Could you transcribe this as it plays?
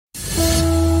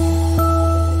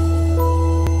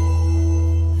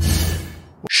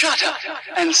Shut up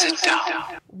and sit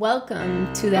down.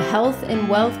 Welcome to the Health and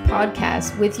Wealth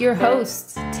Podcast with your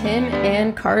hosts, Tim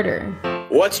and Carter.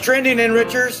 What's trending,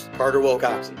 Enrichers? Carter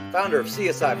Wilcoxon, founder of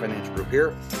CSI Financial Group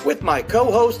here, with my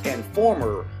co-host and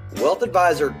former wealth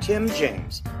advisor, Tim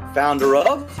James, founder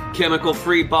of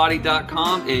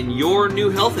ChemicalFreeBody.com and your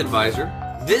new health advisor.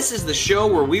 This is the show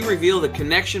where we reveal the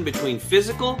connection between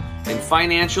physical and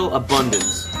financial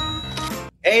abundance.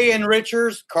 Hey,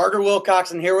 Enrichers, Carter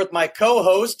Wilcoxon here with my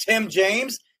co-host, Tim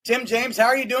James. Tim James, how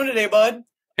are you doing today, bud?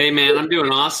 Hey, man, I'm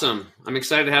doing awesome. I'm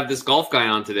excited to have this golf guy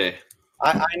on today.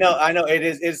 I know. It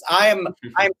is. I'm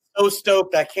so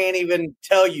stoked. I can't even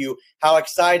tell you how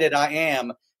excited I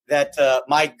am that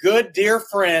my good dear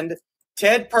friend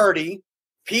Ted Purdy,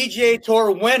 PGA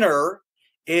Tour winner,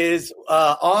 is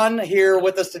on here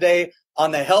with us today on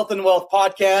the Health and Wealth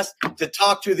Podcast to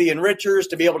talk to the Enrichers,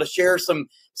 to be able to share some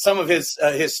of his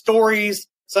stories,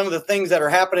 some of the things that are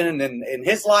happening in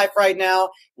his life right now,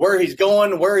 where he's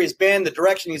going, where he's been, the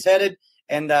direction he's headed,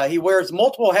 and he wears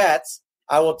multiple hats.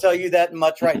 I will tell you that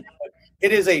much right now.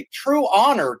 It is a true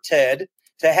honor, Ted,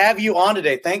 to have you on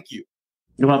today. Thank you.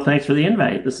 Well, thanks for the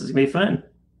invite. This is going to be fun.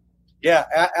 Yeah,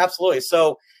 absolutely.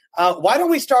 So why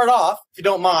don't we start off, if you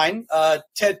don't mind,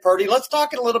 Ted Purdy. Let's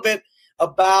talk a little bit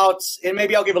about, and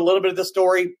maybe I'll give a little bit of the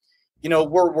story. You know,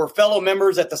 we're fellow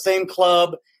members at the same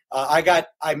club.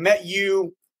 I met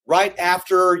you right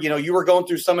after, you were going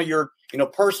through some of your,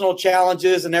 personal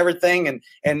challenges and everything.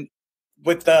 And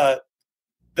with the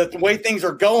way things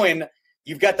are going,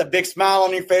 you've got the big smile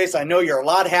on your face. I know you're a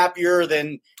lot happier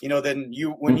than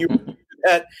you when you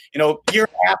that, year and a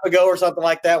half ago or something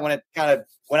like that, when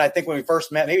I think when we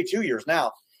first met, maybe 2 years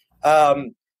now.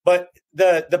 But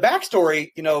the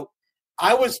backstory,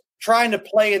 I was trying to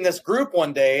play in this group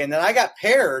one day, and then I got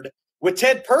paired with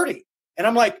Ted Purdy. And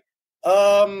I'm like,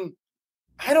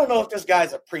 I don't know if this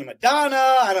guy's a prima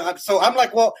donna. So I'm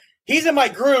like, well, he's in my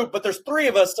group, but there's three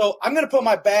of us. So I'm going to put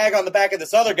my bag on the back of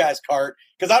this other guy's cart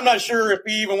because I'm not sure if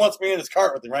he even wants me in his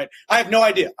cart with him, right? I have no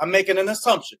idea. I'm making an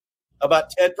assumption about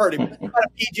Ted Purdy. But he's not a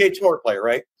PGA Tour player,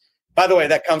 right? By the way,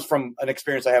 that comes from an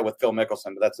experience I had with Phil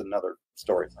Mickelson, but that's another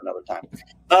story for another time.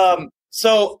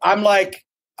 So I'm like,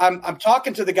 I'm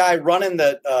talking to the guy running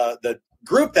the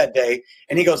group that day,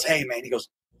 and he goes, "Hey, man," he goes,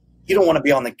 "You don't want to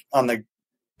be on the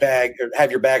bag or have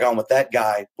your bag on with that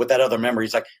guy, with that other member."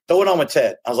 He's like, "Throw it on with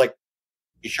Ted." I was like,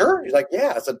 "You sure?" He's like,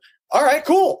 "Yeah." I said, "All right,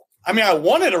 cool." I mean, I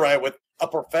wanted to ride with a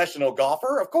professional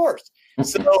golfer, of course.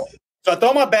 So I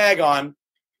throw my bag on.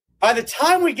 By the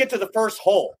time we get to the first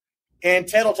hole, and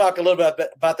Ted will talk a little bit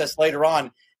about this later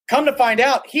on, come to find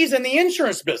out he's in the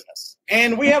insurance business,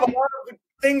 and we have a lot of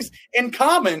things in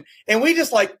common, and we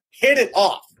just like hit it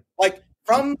off like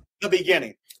from the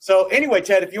beginning. So anyway,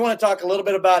 Ted, if you want to talk a little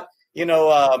bit about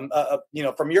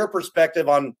from your perspective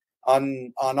on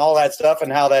all that stuff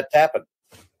and how that happened.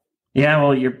 Yeah,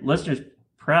 well, your listeners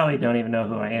probably don't even know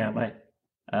who I am.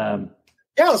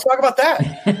 Yeah, let's talk about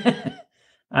that.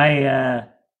 I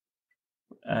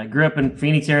grew up in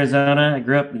Phoenix, Arizona. I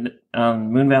grew up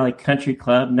on Moon Valley Country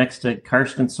Club next to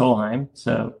Karsten Solheim.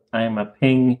 So I am a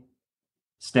Ping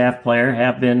staff player,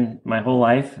 have been my whole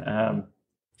life. I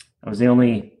was the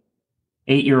only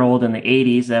 8-year-old in the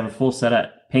 80s to have a full set of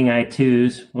Ping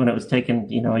I2s when it was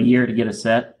taking, a year to get a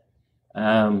set.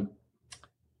 And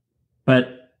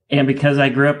because I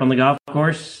grew up on the golf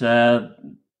course, the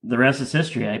rest is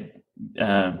history.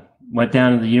 I went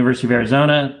down to the University of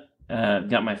Arizona,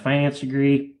 got my finance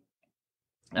degree.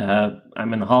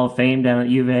 I'm in the Hall of Fame down at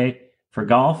U of A for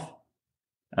golf.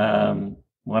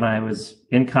 When I was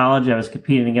in college, I was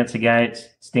competing against a guy at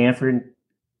Stanford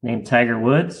named Tiger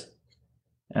Woods.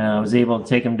 I was able to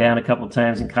take him down a couple of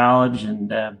times in college,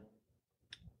 and I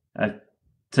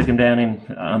took him down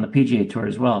on the PGA Tour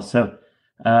as well. So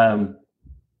my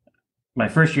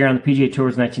first year on the PGA Tour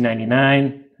was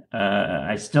 1999.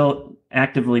 I still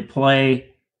actively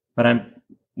play, but I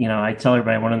tell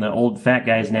everybody I'm one of the old fat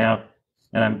guys now,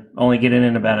 and I'm only getting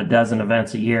in about a dozen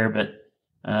events a year. But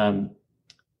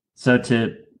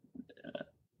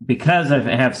because I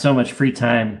have so much free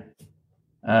time,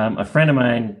 a friend of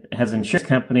mine has an insurance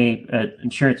company,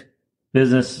 insurance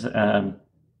business called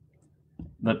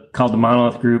the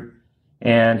Monolith Group,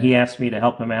 and he asked me to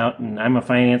help him out. And I'm a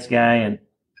finance guy, and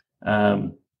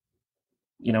a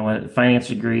finance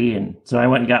degree, and so I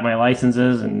went and got my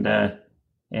licenses, and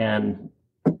I'm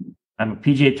a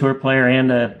PGA Tour player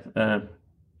and a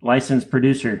licensed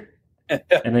producer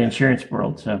in the insurance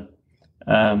world. So,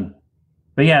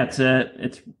 but yeah,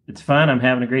 it's fun. I'm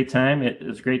having a great time. It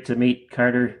was great to meet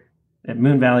Carter at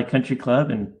Moon Valley Country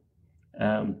Club, and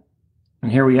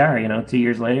here we are. 2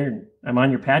 years later, and I'm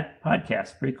on your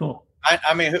podcast. Pretty cool.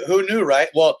 I mean, who knew, right?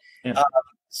 Well, Yeah.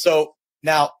 So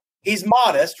now he's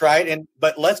modest, right?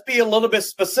 But let's be a little bit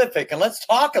specific, and let's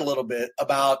talk a little bit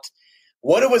about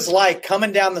what it was like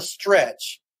coming down the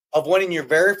stretch of winning your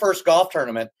very first golf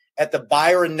tournament at the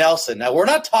Byron Nelson. Now, we're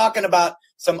not talking about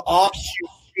some offshoot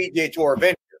PGA Tour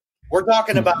venture. We're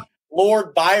talking about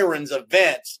Lord Byron's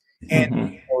events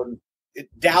in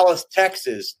Dallas,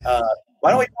 Texas. Why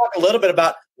don't we talk a little bit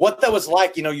about what that was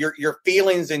like, your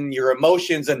feelings and your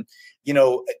emotions and,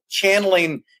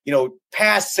 channeling,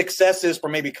 past successes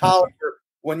from maybe college or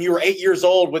when you were 8 years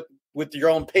old with your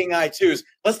own Ping I2s.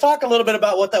 Let's talk a little bit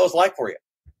about what that was like for you.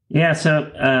 Yeah.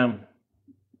 So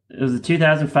it was the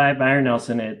 2005 Byron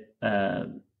Nelson.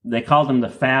 They called them the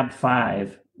Fab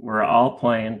Five. We're all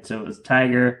playing. So it was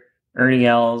Tiger, Ernie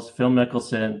Els, Phil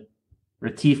Mickelson,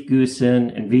 Retief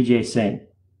Goosen, and Vijay Singh.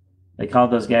 They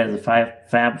called those guys the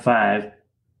Fab Five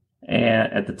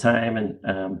at the time,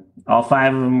 and all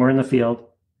five of them were in the field.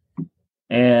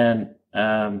 And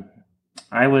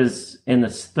I was in the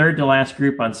third to last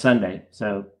group on Sunday,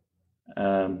 so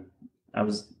I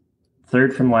was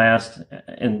third from last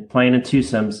and playing in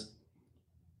twosomes.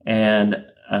 And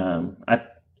I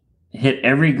hit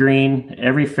every green,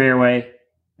 every fairway.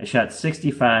 I shot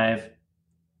 65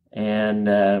 and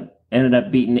ended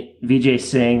up beating Vijay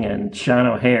Singh and Sean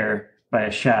O'Hare by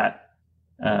a shot.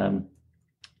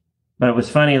 But it was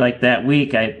funny, like that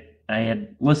week, I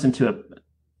had listened to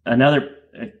another,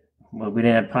 we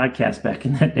didn't have podcasts back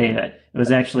in that day. It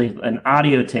was actually an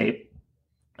audio tape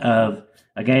of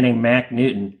a guy named Mac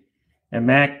Newton. And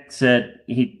Mac said,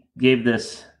 he gave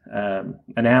this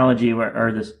analogy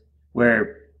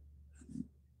where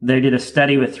they did a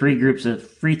study with three groups of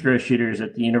free throw shooters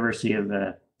at the University of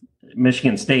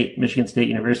Michigan State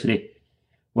University,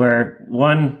 where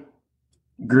one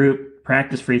group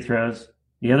practiced free throws,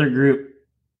 the other group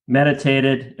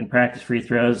meditated and practiced free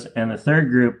throws, and the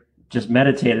third group just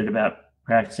meditated about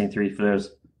practicing free throws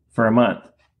for a month.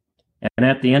 And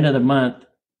at the end of the month,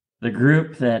 the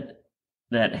group that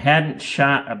hadn't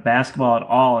shot a basketball at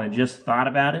all and just thought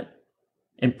about it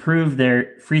improved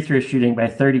their free throw shooting by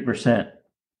 30%.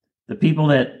 The people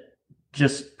that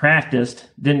just practiced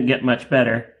didn't get much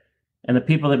better, and the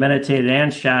people that meditated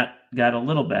and shot got a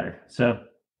little better. So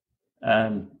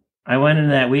I went into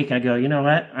that week, I go, you know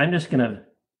what? I'm just going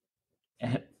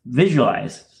to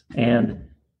visualize, and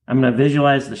I'm going to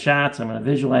visualize the shots. I'm going to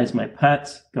visualize my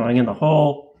putts going in the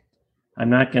hole. I'm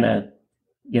not going to,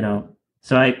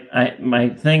 so my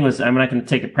thing was, I'm not going to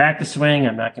take a practice swing.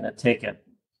 I'm not going to take a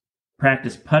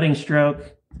practice putting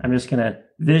stroke. I'm just going to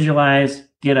visualize,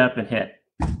 get up and hit.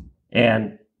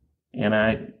 And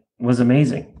I was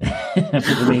amazing. It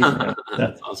was amazing.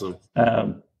 That's awesome.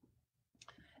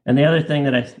 And the other thing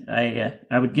that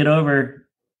I would get over,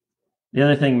 the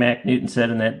other thing Mac Newton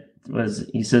said, and that was,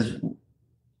 he says,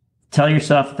 tell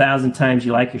yourself 1,000 times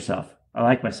you like yourself. I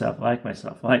like myself. I like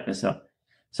myself. I like myself.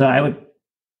 So I would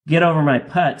get over my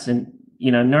putts, and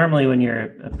normally when you're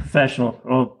a professional,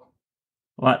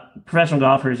 professional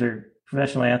golfers or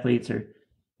professional athletes, or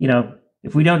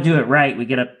if we don't do it right, we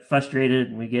get up frustrated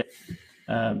and we get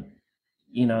trying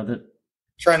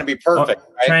to be perfect,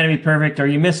 right? Trying to be perfect, or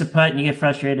you miss a putt and you get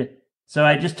frustrated. So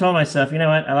I just told myself, you know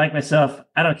what? I like myself.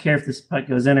 I don't care if this putt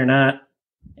goes in or not.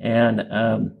 And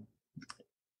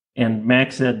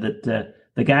Max said that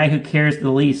the guy who cares the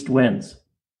least wins.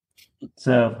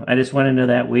 So I just went into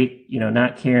that week,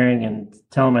 not caring and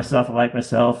telling myself I like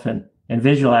myself and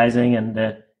visualizing, and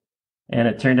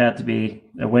it turned out to be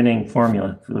a winning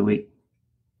formula for the week.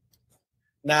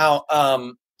 Now,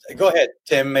 go ahead,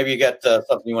 Tim. Maybe you got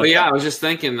something you want to I was just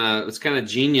thinking it's kind of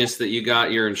genius that you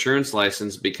got your insurance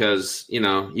license, because,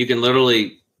 you can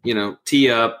literally, tee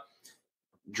up,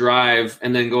 drive,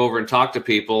 and then go over and talk to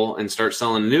people and start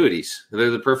selling annuities.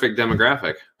 They're the perfect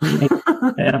demographic.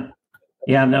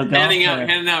 Yeah. No, golf,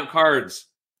 handing out cards.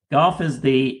 Golf is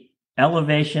the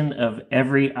elevation of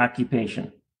every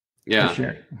occupation. Yeah. For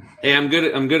sure. Hey, I'm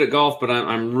good at golf, but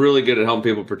I'm really good at helping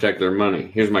people protect their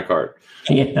money. Here's my card.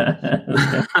 Yeah.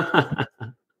 That's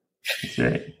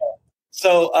right.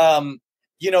 So, I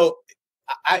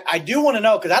do want to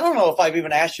know, because I don't know if I've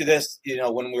even asked you this,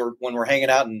 when we're hanging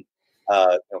out and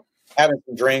having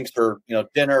some drinks or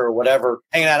dinner or whatever,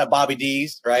 hanging out at Bobby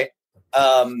D's, right?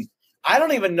 I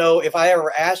don't even know if I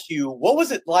ever asked you, what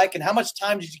was it like and how much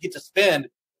time did you get to spend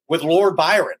with Lord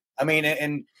Byron? I mean,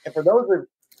 and for those who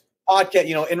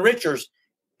podcast, in Richards,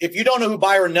 if you don't know who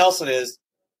Byron Nelson is,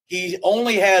 he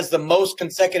only has the most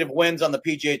consecutive wins on the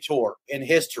PGA Tour in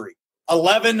history.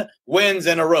 11 wins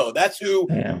in a row. That's who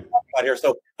we're talking about here.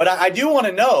 So, but I do want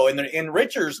to know, in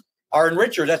Richards,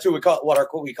 that's who we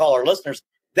call our listeners.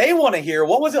 They want to hear,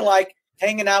 what was it like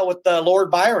hanging out with Lord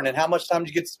Byron, and how much time did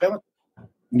you get to spend with him?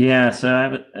 Yeah,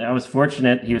 so I was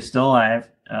fortunate. He was still alive.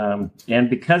 And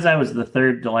because I was the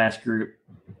third to last group,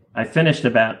 I finished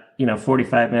about,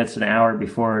 45 minutes, an hour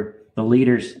before the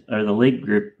leaders or the league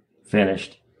group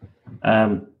finished.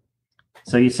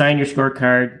 So you sign your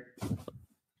scorecard.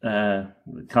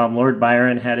 We call him Lord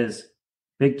Byron, had his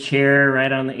big chair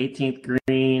right on the 18th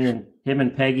green, and him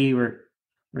and Peggy were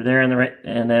there on the right.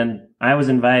 And then I was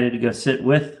invited to go sit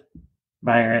with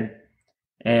Byron,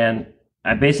 and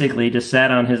I basically just sat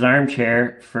on his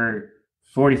armchair for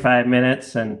 45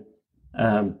 minutes. And,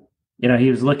 he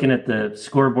was looking at the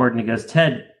scoreboard and he goes,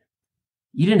 "Ted,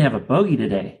 you didn't have a bogey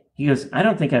today." He goes, "I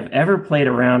don't think I've ever played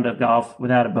a round of golf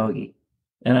without a bogey."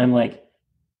 And I'm like,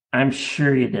 "I'm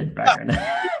sure you did, Byron."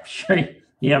 I'm sure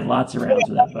you have lots of rounds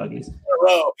without bogeys.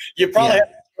 You probably have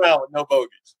a round with no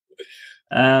bogeys.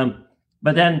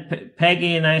 But then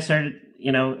Peggy and I started,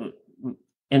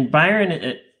 and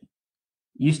Byron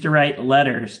used to write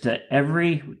letters to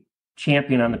every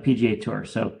champion on the PGA Tour.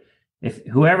 So if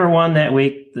whoever won that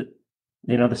week, the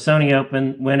Sony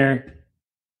Open winner,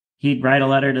 he'd write a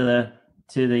letter to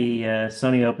the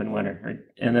Sony Open winner,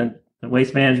 and then the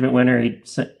Waste Management winner.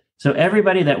 So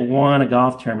everybody that won a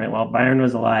golf tournament while Byron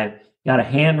was alive got a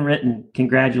handwritten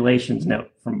congratulations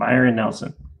note from Byron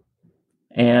Nelson.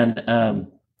 And,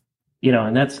 and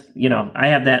that's, I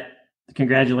have that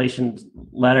congratulations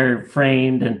letter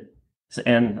framed,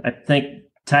 and I think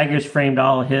Tiger's framed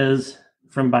all his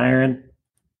from Byron.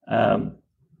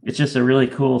 It's just a really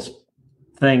cool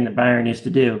thing that Byron used to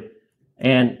do.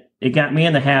 And it got me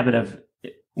in the habit of,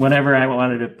 whenever I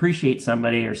wanted to appreciate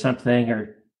somebody or something,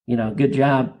 or, good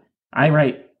job, I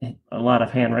write a lot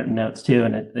of handwritten notes too.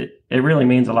 And it really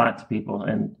means a lot to people.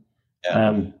 And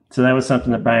so that was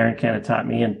something that Byron kind of taught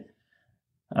me. And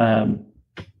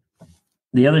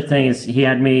the other thing is, he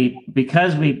had me,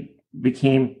 because we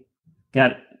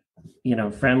got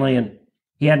friendly, and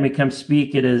he had me come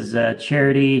speak at his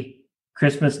charity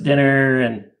Christmas dinner.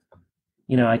 And,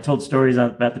 I told stories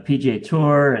about the PGA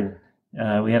Tour, and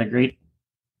we had a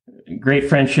great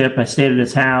friendship. I stayed at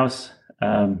his house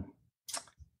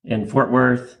in Fort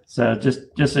Worth. So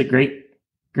just a great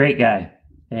guy.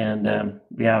 And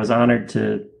I was honored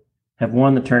to have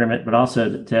won the tournament, but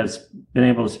also to have been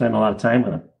able to spend a lot of time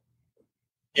with him.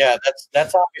 Yeah,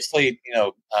 that's obviously,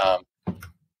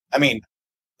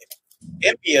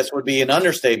 envious would be an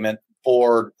understatement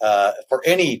for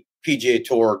any PGA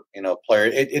Tour,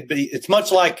 player. It's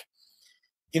much like,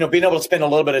 being able to spend a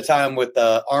little bit of time with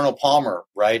Arnold Palmer,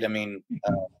 right?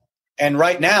 And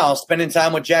right now, spending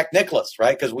time with Jack Nicklaus,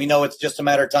 right? Because we know it's just a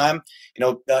matter of time.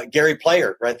 Gary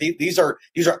Player, right? These are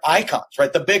icons,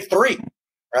 right? The big three,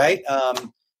 right?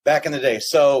 Back in the day.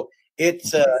 So it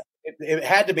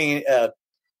had to be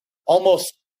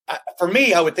almost, for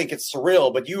me, I would think it's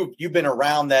surreal. But you've been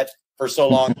around that for so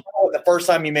long. The first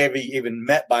time you may have even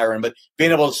met Byron, but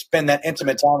being able to spend that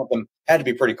intimate time with him had to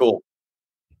be pretty cool.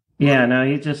 Yeah, no,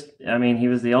 he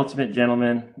was the ultimate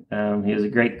gentleman. He was a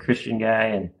great Christian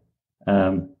guy,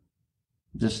 and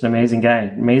just an amazing guy,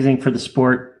 amazing for the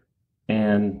sport.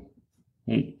 And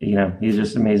he's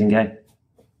just an amazing guy.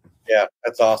 Yeah,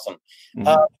 that's awesome.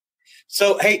 Mm-hmm.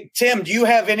 So, hey, Tim, do you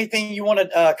have anything you want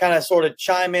to kind of sort of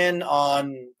chime in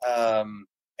on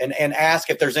and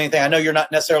ask if there's anything? I know you're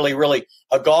not necessarily really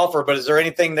a golfer, but is there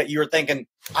anything that you were thinking,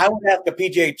 I would ask a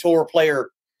PGA Tour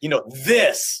player,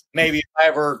 this maybe if I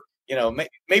ever,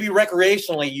 maybe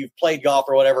recreationally you've played golf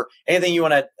or whatever. Anything you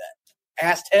want to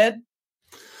ask Ted?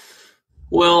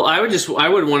 Well, I would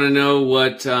want to know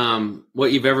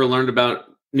what you've ever learned about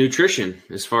nutrition,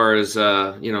 as far as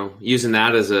using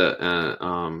that as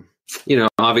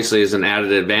obviously as an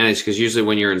added advantage, because usually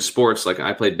when you're in sports, like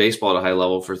I played baseball at a high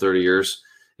level for 30 years,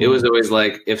 it was always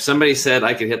like, if somebody said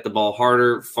I could hit the ball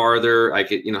harder, farther, I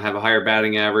could, have a higher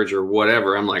batting average or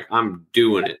whatever, I'm like, I'm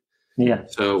doing it. Yeah.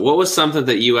 So what was something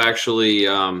that you actually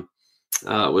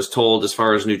was told as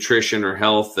far as nutrition or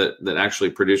health that actually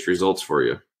produced results for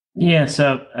you? Yeah.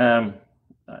 So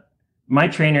my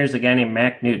trainer is a guy named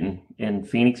Mac Newton in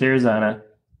Phoenix, Arizona.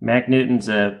 Mac Newton's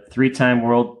a 3-time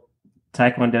world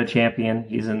Taekwondo champion.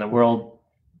 He's in the World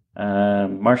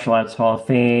Martial Arts Hall of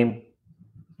Fame.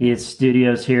 He has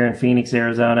studios here in Phoenix,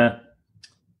 Arizona.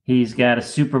 He's got a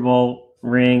Super Bowl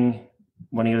ring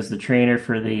when he was the trainer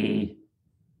for the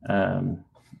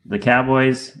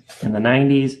Cowboys in the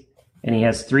 90s. And he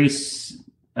has two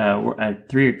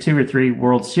or three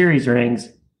World Series rings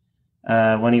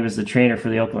when he was the trainer for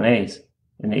the Oakland A's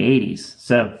in the 80s.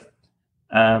 So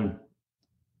I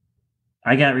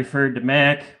got referred to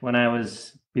Mac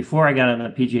before I got on the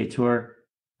PGA Tour.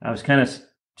 I was kind of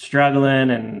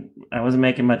struggling and I wasn't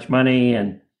making much money.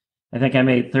 And I think I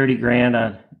made 30 grand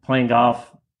on playing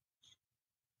golf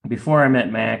before I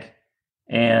met Mac.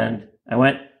 And I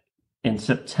went in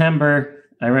September.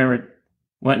 I remember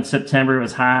went in September. It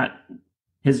was hot.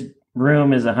 His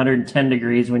room is 110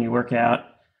 degrees when you work out.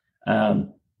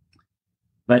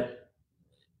 But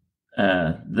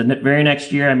the very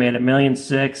next year I made $1.6 million.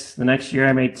 The next year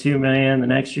I made $2 million. The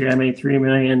next year I made $3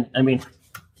 million. I mean,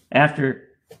 after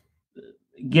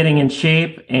getting in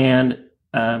shape and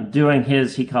doing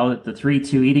he called it the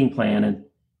 3-2 eating plan. And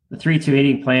the 3-2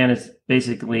 eating plan is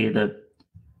basically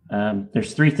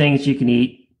there's 3 things you can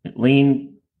eat: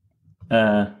 lean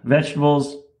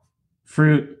vegetables,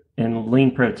 fruit, and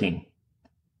lean protein.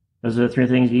 Those are the 3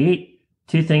 things you eat.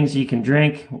 2 things you can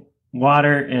drink: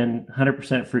 water and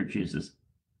 100% fruit juices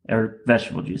or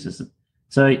vegetable juices.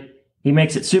 So he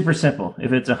makes it super simple.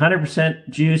 If it's 100%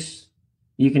 juice,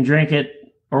 you can drink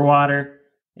it, or water.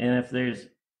 And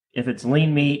if it's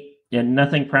lean meat and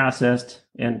nothing processed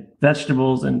and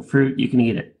vegetables and fruit, you can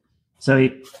eat it. So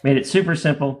he made it super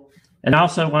simple, and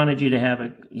also wanted you to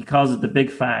have he calls it the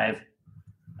Big 5,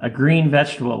 a green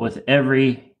vegetable with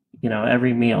every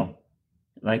meal.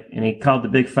 And he called the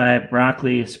Big 5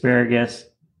 broccoli, asparagus,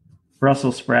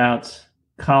 Brussels sprouts,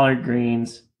 collard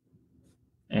greens,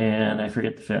 and I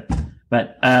forget the 5th.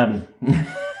 But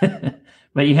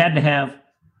but you had to have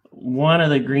one of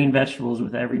the green vegetables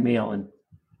with every meal.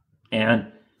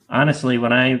 And honestly,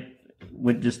 when I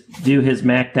would just do his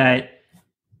Mac diet,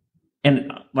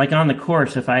 and like on the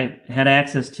course, if I had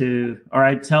access to, or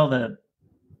I'd tell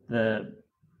the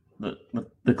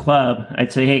club,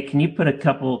 I'd say, hey, can you put a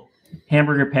couple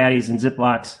hamburger patties in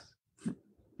Ziplocs?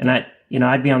 And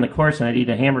I'd be on the course and I'd eat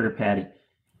a hamburger patty.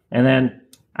 And then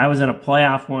I was in a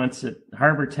playoff once at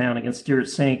Harbortown against Stewart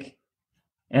Sink,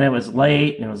 and it was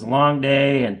late and it was a long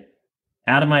day, and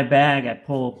out of my bag I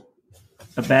pulled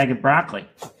a bag of broccoli,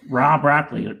 raw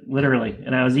broccoli, literally.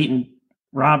 And I was eating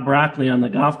raw broccoli on the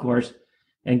golf course,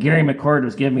 and Gary McCord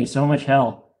was giving me so much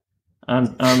hell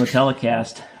on the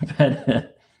telecast.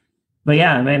 But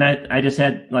yeah, I mean, I just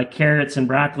had like carrots and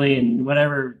broccoli and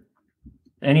whatever,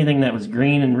 anything that was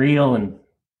green and real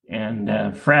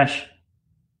and fresh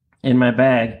in my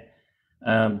bag.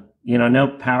 No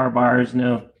power bars,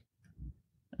 no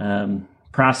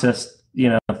processed,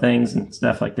 things and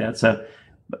stuff like that. So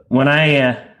when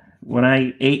I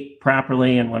ate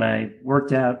properly and when I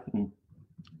worked out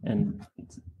and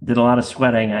did a lot of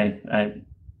sweating, I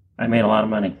made a lot of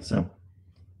money. So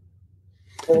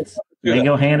they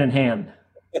go hand in hand.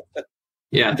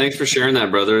 Yeah, thanks for sharing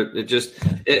that, brother.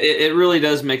 It really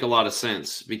does make a lot of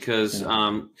sense, because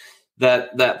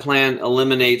that plan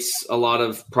eliminates a lot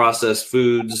of processed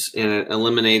foods, and it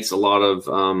eliminates a lot of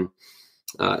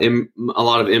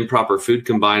improper food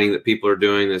combining that people are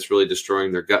doing that's really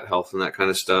destroying their gut health and that kind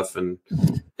of stuff. And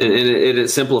it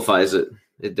simplifies it.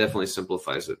 It definitely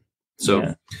simplifies it.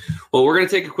 So, Well, we're going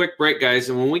to take a quick break, guys.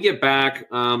 And when we get back,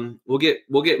 we'll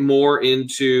get more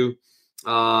into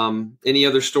any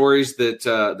other stories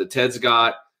that Ted's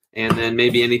got, and then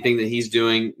maybe anything that he's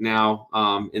doing now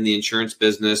in the insurance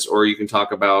business, or you can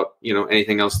talk about,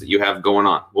 anything else that you have going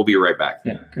on. We'll be right back.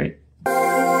 Yeah, great.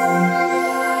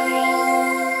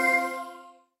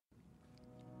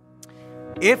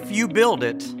 If you build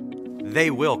it,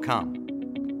 they will come.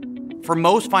 For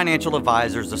most financial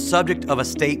advisors, the subject of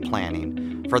estate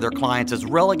planning for their clients is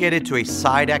relegated to a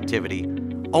side activity,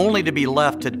 only to be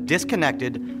left to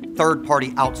disconnected third-party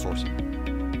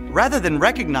outsourcing. Rather than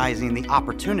recognizing the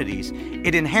opportunities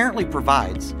it inherently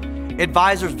provides,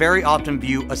 advisors very often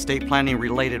view estate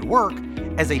planning-related work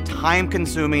as a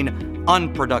time-consuming,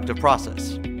 unproductive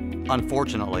process.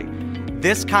 Unfortunately,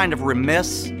 this kind of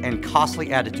remiss and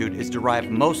costly attitude is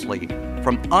derived mostly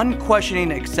from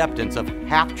unquestioning acceptance of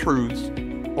half-truths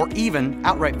or even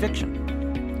outright fiction.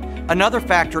 Another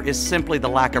factor is simply the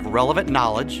lack of relevant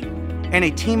knowledge and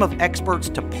a team of experts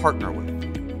to partner with.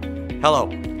 Hello,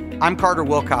 I'm Carter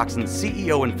Wilcoxon,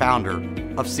 CEO and founder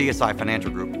of CSI Financial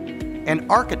Group and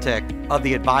architect of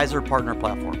the Advisor Partner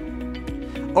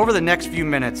Platform. Over the next few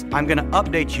minutes, I'm going to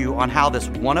update you on how this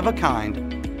one-of-a-kind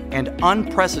and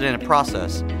unprecedented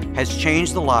process has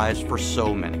changed the lives for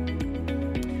so many.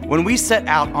 When we set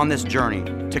out on this journey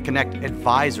to connect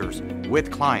advisors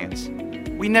with clients,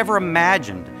 we never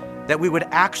imagined that we would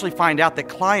actually find out that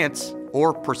clients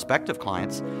or prospective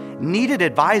clients needed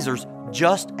advisors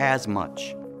just as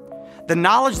much. The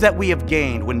knowledge that we have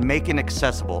gained when making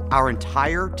accessible our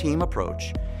entire team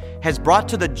approach has brought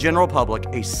to the general public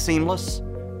a seamless,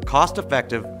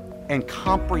 cost-effective, and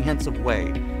comprehensive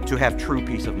way to have true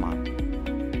peace of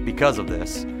mind. Because of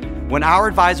this, when our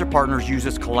advisor partners use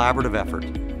this collaborative effort,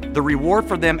 the reward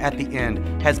for them at the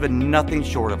end has been nothing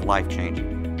short of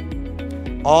life-changing.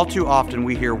 All too often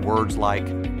we hear words like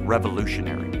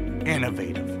revolutionary,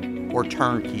 innovative, or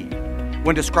turnkey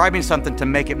when describing something to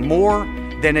make it more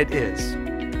than it is.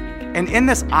 And in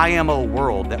this IMO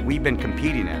world that we've been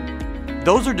competing in,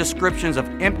 those are descriptions of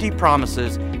empty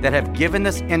promises that have given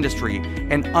this industry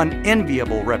an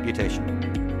unenviable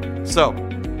reputation. So,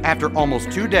 after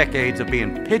almost 2 decades of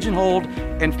being pigeonholed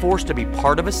and forced to be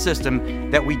part of a system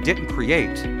that we didn't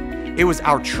create, it was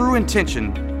our true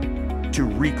intention to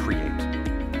recreate.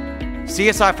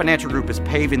 CSI Financial Group is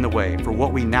paving the way for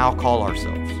what we now call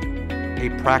ourselves, a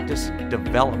Practice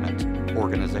Development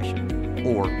Organization,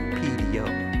 or PDO.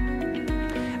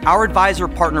 Our advisor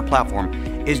partner platform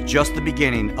is just the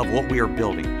beginning of what we are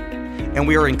building, and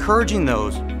we are encouraging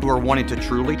those who are wanting to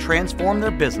truly transform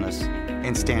their business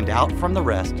and stand out from the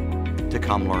rest to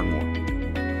come learn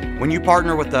more. When you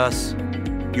partner with us,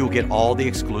 you'll get all the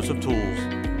exclusive tools,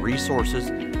 resources,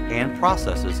 and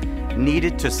processes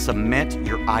needed to cement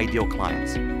your ideal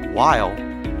clients while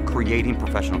creating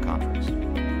professional contracts.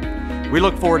 We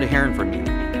look forward to hearing from you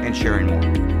and sharing more.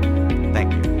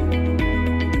 Thank you.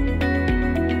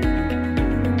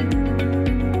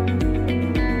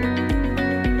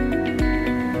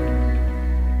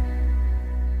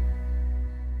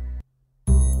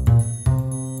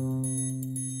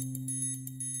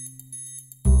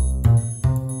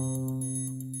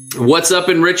 What's up,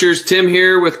 Enrichers? Tim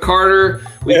here with Carter.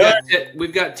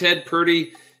 We've got Ted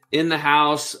Purdy in the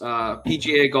house,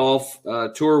 PGA Golf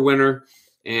Tour winner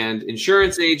and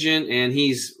insurance agent, and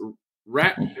he's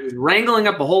wrangling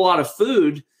up a whole lot of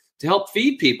food to help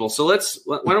feed people. So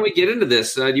why don't we get into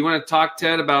this? Do you want to talk,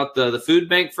 Ted, about the food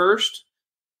bank first,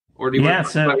 or do you want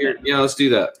to talk about let's do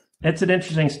that. It's an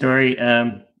interesting story.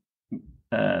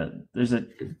 There's a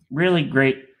really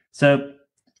great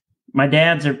my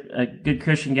dad's a good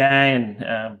Christian guy, and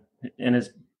is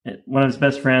one of his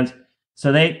best friends.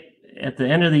 So they, at the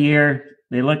end of the year,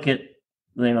 they look at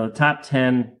the top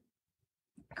 10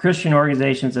 Christian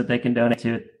organizations that they can donate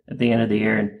to at the end of the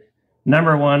year. And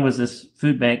number 1 was this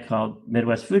food bank called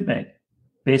Midwest Food Bank,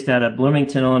 based out of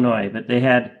Bloomington, Illinois. But they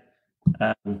had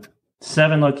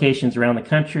 7 locations around the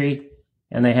country,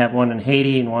 and they have one in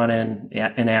Haiti and one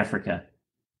in Africa,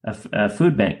 a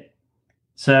food bank.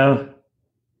 So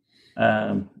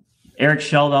Eric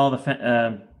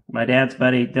Sheldall, my dad's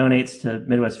buddy, donates to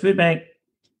Midwest Food Bank.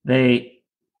 The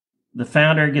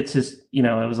founder gets his,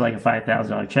 it was like a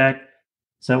 $5,000 check.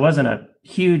 So it wasn't a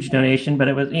huge donation, but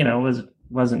it was,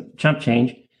 wasn't chump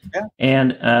change. Yeah.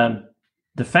 And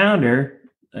the founder,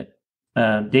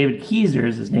 David Keyser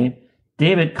is his name.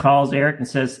 David calls Eric and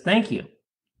says, "Thank you."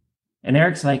 And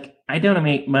Eric's like, "I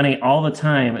donate money all the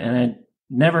time, and I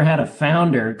never had a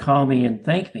founder call me and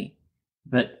thank me."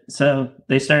 But so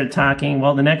they started talking.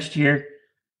 Well, the next year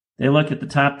they look at the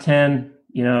top 10,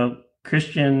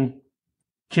 Christian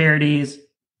charities,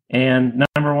 and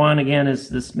number 1 again is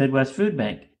this Midwest Food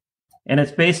Bank, and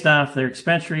it's based off their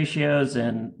expense ratios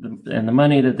and the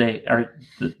money that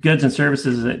the goods and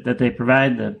services that they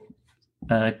provide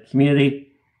the community.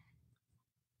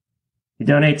 He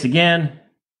donates again.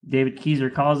 David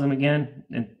Keyser calls him again,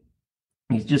 and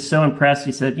he's just so impressed.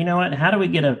 He said, "You know what? How do we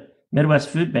get a Midwest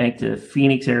Food Bank to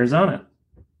Phoenix, Arizona?"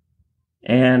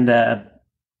 And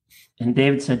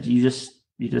David said, "You just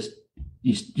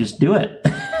do it."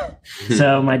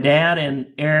 So my dad and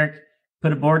Eric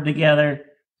put a board together.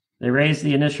 They raised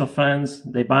the initial funds.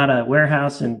 They bought a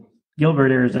warehouse in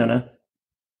Gilbert, Arizona,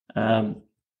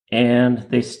 and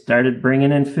they started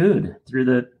bringing in food through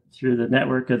the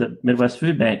network of the Midwest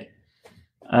Food Bank.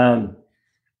 And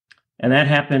that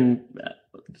happened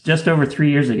just over 3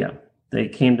 years ago. They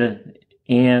came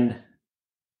and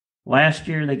last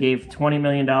year they gave $20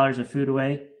 million of food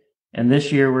away. And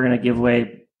this year we're going to give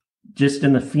away, just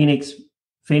in the Phoenix,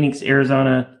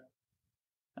 Arizona,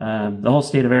 the whole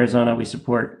state of Arizona we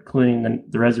support, including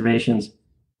the reservations.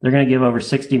 They're going to give over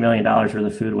 $60 million worth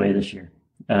of food away this year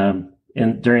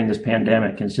during this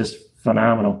pandemic. It's just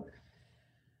phenomenal.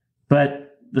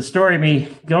 But the story of me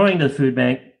going to the food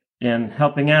bank and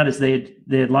helping out is they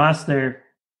had lost their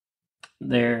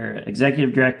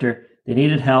executive director. They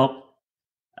needed help.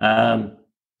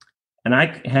 And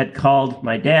I had called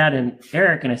my dad and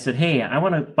Eric, and I said, "Hey, I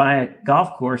want to buy a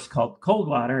golf course called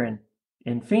Coldwater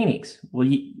in Phoenix. Will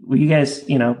you guys,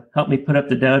 help me put up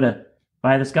the dough to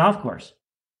buy this golf course?"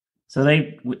 So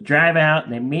they drive out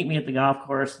and they meet me at the golf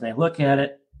course, and they look at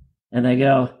it and they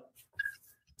go,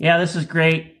 "Yeah, this is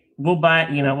great. We'll buy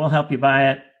it. We'll help you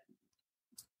buy it.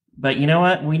 But you know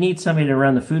what? We need somebody to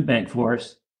run the food bank for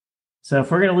us. So if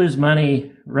we're going to lose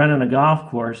money running a golf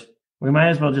course, we might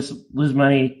as well just lose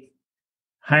money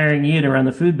hiring you to run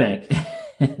the food bank."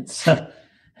 So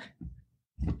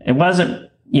it wasn't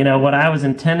what I was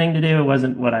intending to do. It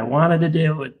wasn't what I wanted to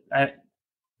do.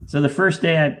 So the first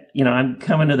day I'm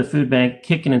coming to the food bank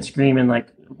kicking and screaming, like,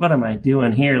 what am I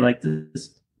doing here? Like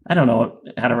this, I don't know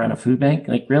how to run a food bank.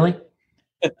 Like, really?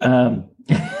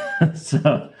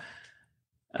 So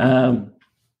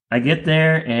I get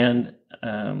there and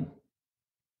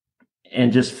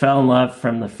just fell in love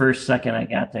from the first second I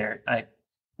got there.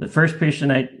 The first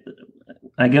patient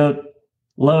I go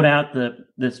load out the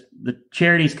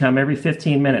charities come every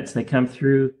 15 minutes. They come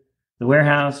through the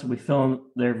warehouse. We fill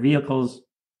their vehicles,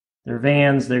 their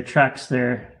vans, their trucks,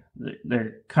 their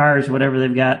cars, whatever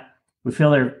they've got. We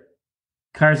fill their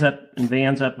cars up and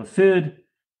vans up with food.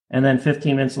 And then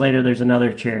 15 minutes later, there's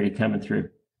another charity coming through.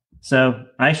 So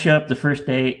I show up the first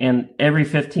day, and every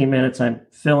 15 minutes, I'm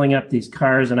filling up these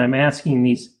cars, and I'm asking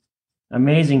these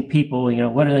amazing people,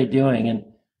 what are they doing? And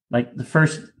like the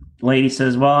first lady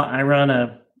says, well, I run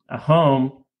a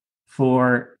home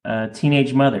for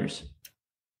teenage mothers.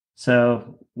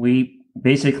 So we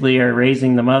basically are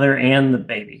raising the mother and the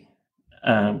baby,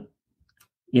 and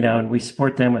we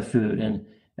support them with food. And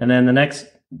then the next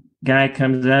guy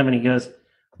comes up and he goes,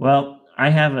 well, I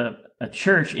have a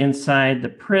church inside the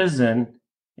prison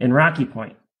in Rocky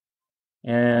Point,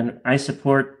 and I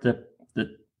support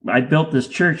I built this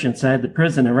church inside the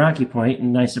prison in Rocky Point,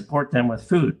 and I support them with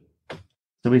food.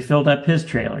 So we filled up his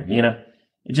trailer.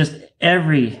 Just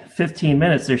every 15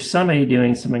 minutes, there's somebody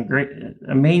doing some great,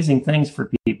 amazing things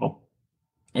for people.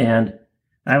 And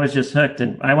I was just hooked.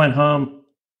 And I went home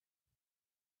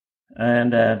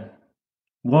and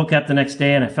woke up the next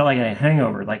day, and I felt like I had a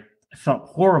hangover. Like, I felt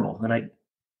horrible. And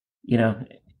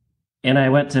I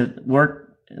went to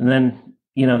work, and then,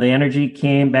 the energy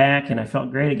came back, and I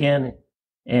felt great again.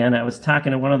 And I was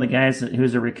talking to one of the guys who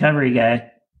was a recovery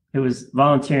guy who was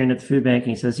volunteering at the food bank. And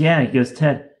he says, yeah, he goes,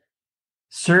 Ted,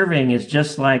 serving is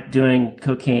just like doing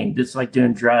cocaine. It's like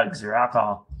doing drugs or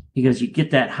alcohol. He goes, you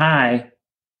get that high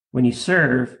when you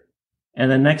serve,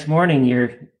 and the next morning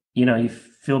you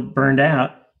feel burned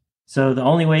out. So the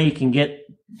only way you can get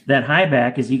that high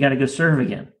back is you got to go serve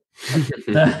again.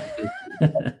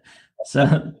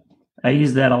 So I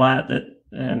use that a lot.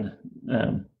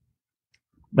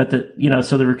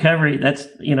 So the recovery,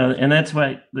 and that's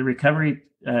why the recovery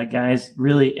guys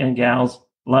really and gals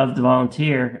love to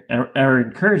volunteer or are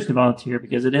encouraged to volunteer,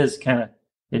 because it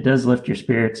does lift your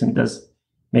spirits and does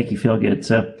make you feel good.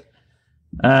 So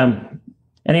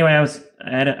anyway, I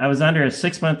was under a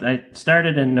 6 month. I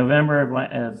started in November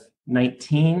of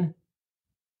 19,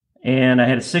 and I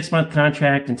had a 6 month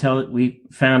contract until we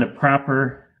found a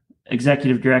proper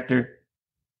executive director,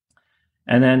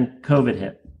 and then COVID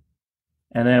hit.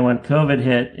 And then when COVID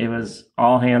hit, it was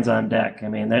all hands on deck. I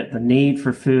mean, the need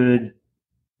for food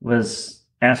was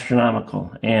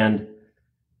astronomical. And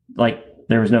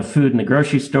there was no food in the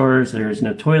grocery stores. There was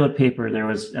no toilet paper. I don't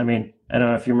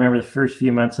know if you remember the first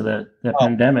few months of the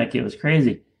pandemic, it was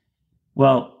crazy.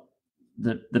 Well,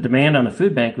 the demand on the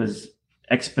food bank was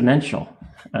exponential.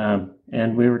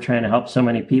 And we were trying to help so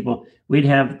many people. We'd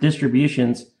have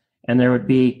distributions, and there would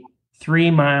be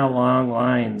 3 mile long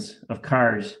lines of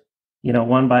cars,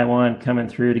 one by one coming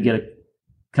through to get a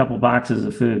couple boxes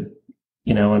of food,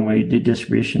 when we did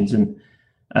distributions. And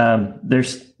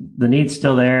there's the need's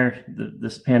still there.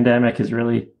 This pandemic has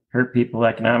really hurt people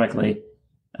economically.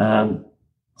 So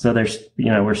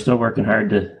we're still working hard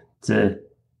to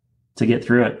get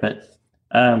through it, but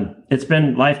it's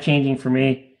been life-changing for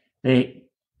me. They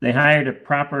hired a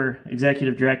proper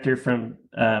executive director from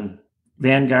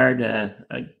Vanguard,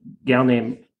 a gal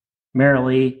named Mara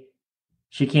Lee.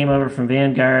 She came over from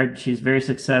Vanguard. She's very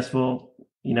successful,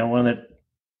 one of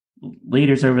the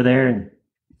leaders over there. And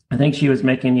I think she was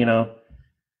making, a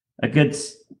good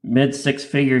mid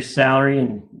 6-figure salary.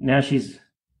 And now she's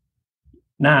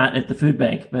not at the food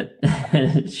bank, but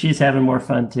she's having more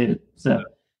fun too. So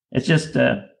it's just,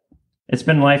 it's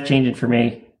been life-changing for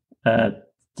me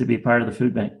to be part of the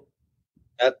food bank.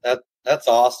 That's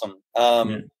awesome.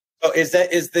 Yeah. So is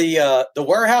the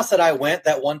warehouse that I went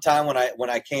that one time when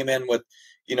I came in with,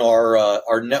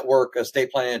 our network estate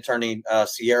planning attorney,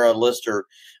 Sierra Lister,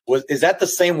 is that the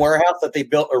same warehouse that they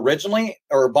built originally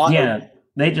or bought? Yeah,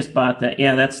 they just bought that.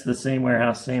 Yeah, that's the same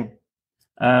warehouse. Same.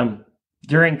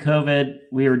 During COVID,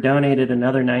 we were donated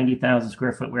another 90,000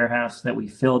 square foot warehouse that we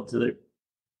filled to the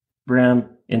brim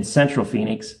in Central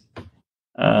Phoenix.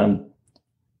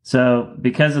 So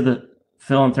because of the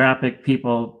philanthropic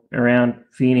people around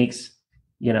Phoenix,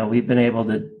 we've been able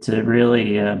to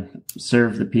really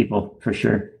serve the people for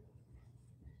sure.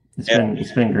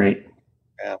 It's been great.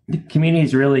 Yeah. The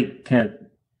community's really kind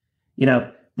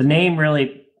of, the name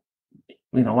really,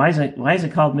 why is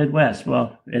it called Midwest?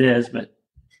 Well, it is, but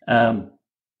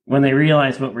when they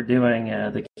realize what we're doing,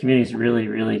 the community's really,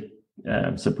 really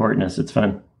supporting us. It's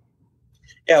fun.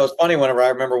 Yeah, it was funny whenever I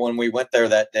remember when we went there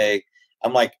that day.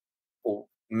 I'm like, well,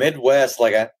 Midwest,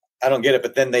 like I don't get it.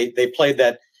 But then they played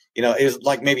that, it was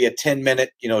like maybe a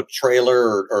 10-minute,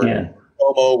 trailer or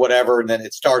promo, whatever. And then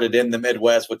it started in the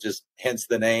Midwest, which is hence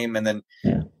the name. And then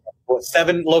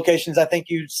 7 locations, I think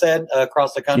you said,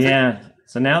 across the country. Yeah.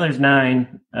 So now there's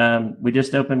 9. We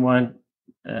just opened one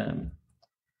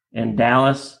in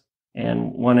Dallas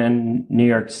and one in New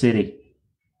York City,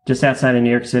 just outside of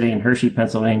New York City in Hershey,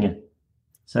 Pennsylvania.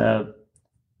 So,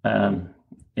 and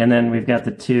then we've got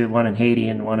the 2, one in Haiti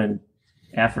and one in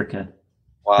Africa.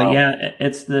 Wow. But yeah,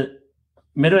 it's the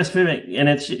Midwest Food Bank, and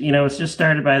it's, it's just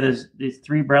started by these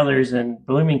 3 brothers in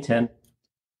Bloomington.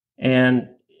 And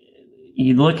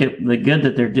you look at the good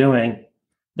that they're doing.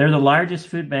 They're the largest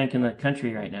food bank in the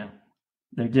country right now.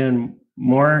 They're doing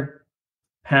more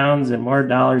pounds and more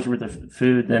dollars worth of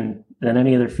food than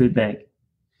any other food bank.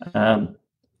 And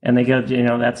they go,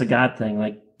 that's a God thing.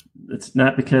 Like, it's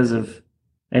not because of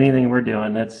anything we're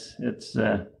doing. It's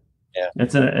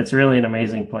really an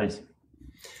amazing place.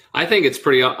 I think it's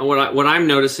pretty. What I'm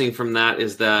noticing from that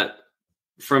is that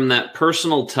from that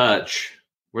personal touch,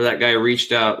 where that guy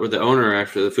reached out, or the owner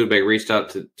after the food bank reached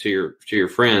out to your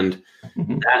friend,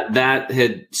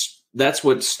 that's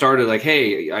what started. Like,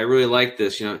 hey, I really like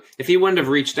this. If he wouldn't have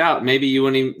reached out, maybe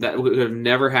that would have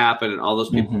never happened, and all those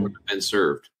people would have been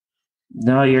served.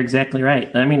 No, you're exactly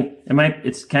right. I mean,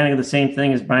 it's kind of the same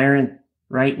thing as Byron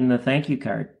writing the thank you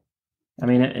card. I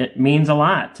mean, it means a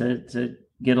lot to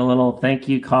get a little thank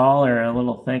you call or a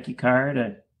little thank you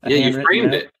card. You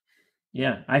framed it.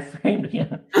 Yeah, I framed it.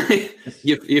 Yeah,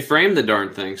 you framed the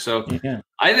darn thing. So yeah.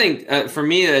 I think for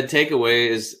me, the takeaway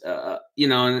is,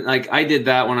 and like I did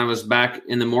that when I was back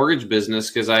in the mortgage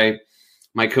business because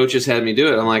my coaches had me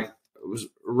do it. I'm like, I was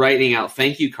writing out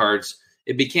thank you cards.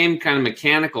 It became kind of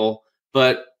mechanical.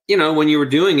 But, when you were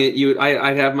doing it,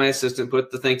 I'd have my assistant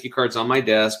put the thank you cards on my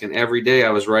desk, and every day I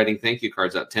was writing thank you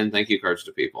cards out, 10 thank you cards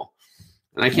to people.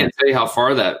 And I can't tell you how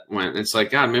far that went. It's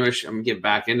like, God, maybe I'm going to get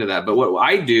back into that. But what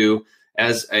I do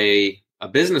as a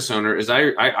business owner is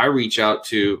I reach out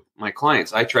to my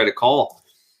clients. I try to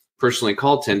personally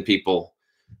call 10 people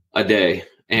a day,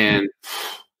 and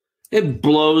it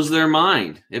blows their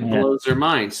mind. It blows their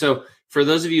mind. So for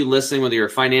those of you listening, whether you're a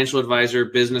financial advisor,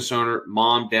 business owner,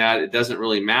 mom, dad, it doesn't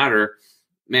really matter,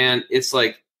 man. It's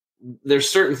like there's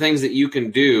certain things that you can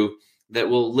do that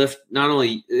will lift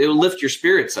it'll lift your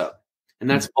spirits up. And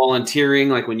that's volunteering.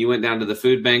 Like when you went down to the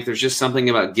food bank, there's just something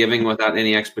about giving without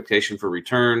any expectation for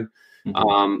return.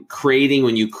 Creating,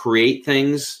 when you create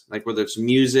things, like whether it's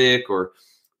music or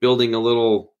building a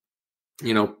little,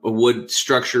 a wood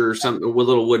structure or something, a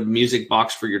little wood music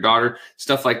box for your daughter,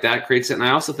 stuff like that creates it. And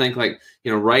I also think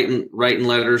writing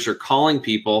letters or calling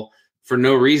people for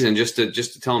no reason, just to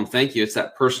tell them thank you. It's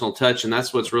that personal touch. And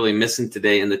that's what's really missing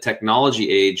today in the technology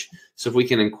age. So if we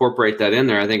can incorporate that in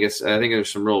there, I think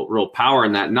there's some real power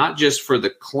in that, not just for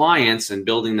the clients and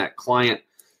building that client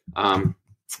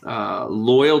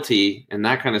loyalty and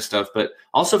that kind of stuff, but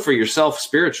also for yourself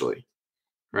spiritually,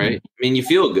 right? I mean, you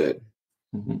feel good.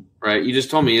 Right. You just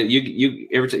told me you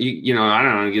every time I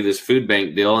don't know, give this food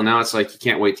bank deal, and now it's like you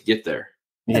can't wait to get there.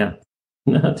 Yeah,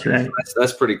 that's right.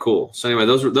 That's pretty cool. So anyway,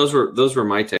 those were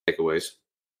my takeaways.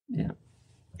 Yeah.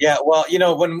 Yeah. Well,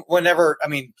 whenever,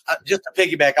 just to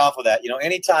piggyback off of that,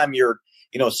 anytime you're,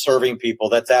 serving people,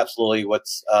 that's absolutely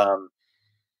what's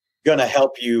going to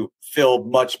help you feel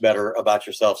much better about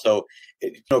yourself. So,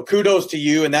 kudos to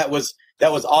you. And that was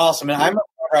awesome. And I remember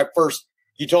at first,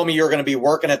 you told me you were going to be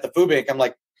working at the food bank. I'm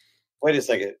like, wait a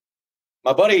second.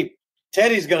 My buddy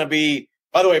Teddy's going to be,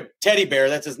 by the way, Teddy Bear.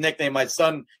 That's his nickname. My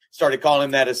son started calling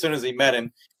him that as soon as he met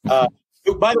him.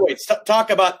 Who, by the way,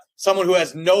 talk about someone who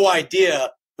has no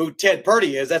idea who Ted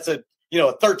Purdy is. That's a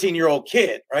 13-year-old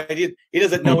kid, right? He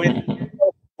doesn't know anything.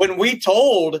 When we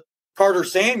told Carter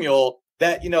Samuel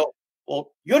that,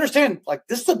 well, you understand, like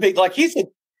this is a big, like he's a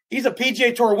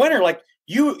PGA Tour winner. Like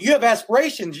you have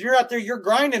aspirations. You're out there, you're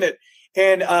grinding it.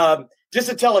 And just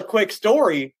to tell a quick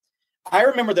story, I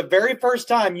remember the very first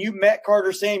time you met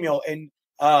Carter Samuel, and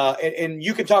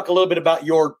you can talk a little bit about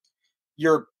your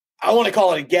I want to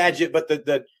call it a gadget, but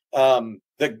the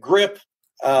grip,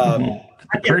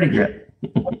 Purdy grip,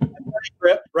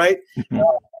 grip, right? And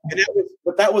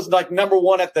that was like number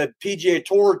one at the PGA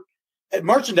Tour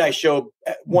merchandise show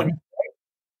at one.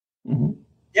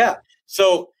 Yeah.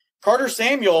 So Carter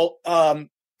Samuel,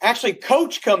 actually,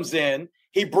 Coach comes in.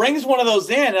 He brings one of those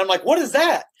in, and I'm like, what is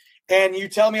that? And you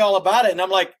tell me all about it. And I'm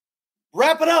like,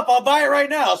 wrap it up. I'll buy it right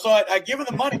now. So I give him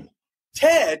the money.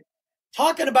 Ted,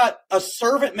 talking about a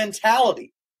servant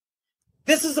mentality.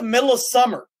 this is the middle of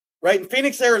summer, right? In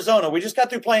Phoenix, Arizona. We just got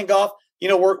through playing golf.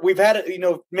 We've had,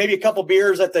 maybe a couple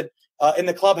beers at the in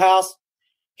the clubhouse.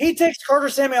 He takes Carter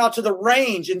Samuel out to the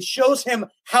range and shows him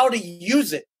how to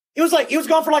use it. It was like he was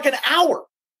gone for like an hour.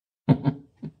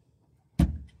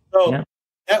 So yeah.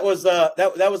 That was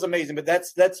amazing. But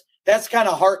that's kind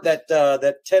of heart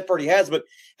that Ted Purdy has. But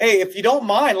hey, if you don't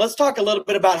mind, let's talk a little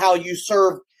bit about how you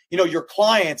serve, your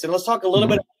clients, and let's talk a little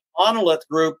bit about Monolith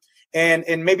Group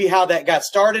and maybe how that got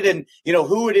started, and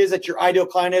who it is that your ideal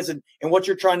client is, and what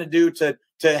you're trying to do to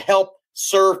help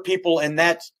serve people in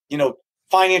that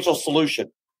financial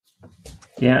solution.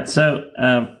 Yeah. So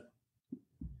I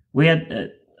went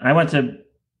to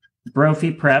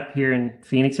Brophy Prep here in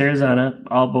Phoenix, Arizona,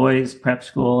 all boys prep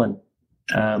school, and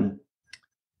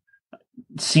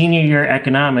senior year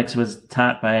economics was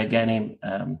taught by a guy named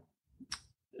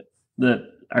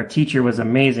our teacher was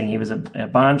amazing. He was a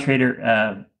bond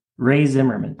trader, Ray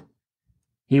Zimmerman.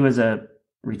 He was a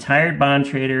retired bond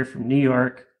trader from New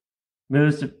York,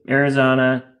 moves to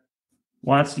Arizona,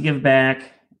 wants to give back,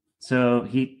 so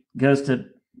he goes to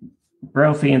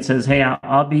Brophy and says, "Hey,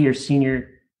 I'll be your senior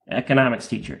economics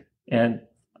teacher, and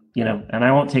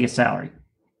I won't take a salary."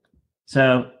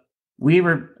 So we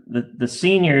were the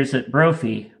seniors at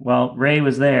Brophy, while Ray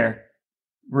was there,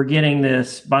 we're getting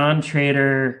this bond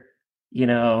trader,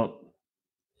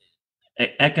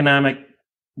 economic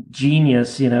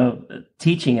genius,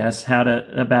 teaching us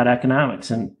about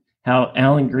economics, and how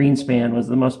Alan Greenspan was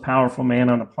the most powerful man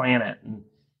on the planet. And,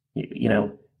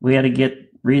 we had to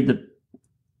read the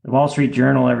Wall Street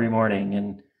Journal every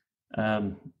morning.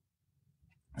 And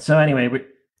so anyway,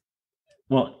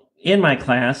 in my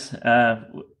class,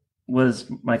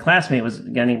 my classmate was a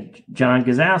guy named John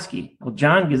Gazowski. Well,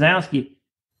 John Gazowski,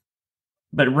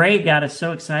 but Ray got us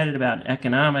so excited about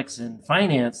economics and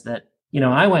finance that,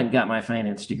 I went and got my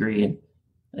finance degree,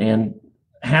 and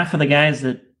half of the guys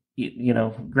that,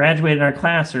 graduated in our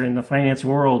class are in the finance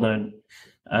world, and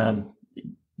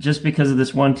just because of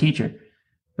this one teacher.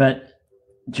 But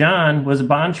John was a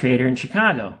bond trader in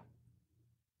Chicago.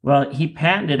 Well, he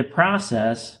patented a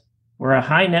process where a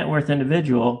high net worth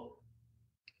individual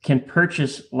can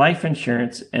purchase life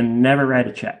insurance and never write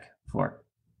a check for it.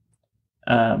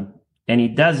 And he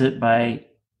does it by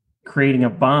creating a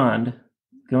bond,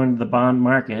 going to the bond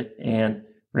market and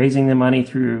raising the money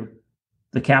through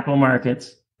the capital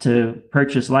markets to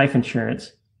purchase life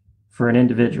insurance for an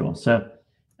individual. So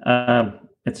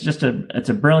it's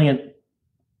a brilliant,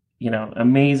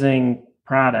 amazing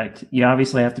product. You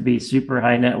obviously have to be super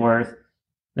high net worth.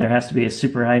 There has to be a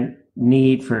super high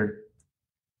need for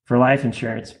life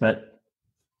insurance. But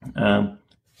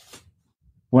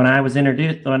when I was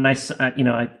introduced,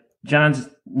 John's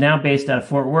now based out of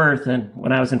Fort Worth, and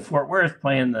when I was in Fort Worth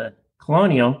playing the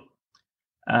Colonial,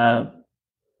 John,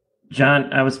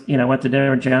 went to dinner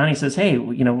with John. He says, "Hey,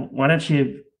 why don't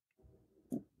you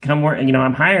come work?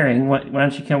 I'm hiring. Why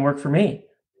don't you come work for me?"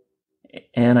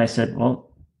 And I said, "Well,"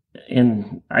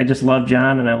 and I just love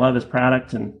John and I love his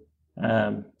product, and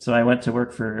so I went to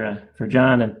work for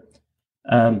John,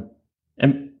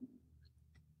 and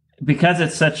because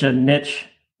it's such a niche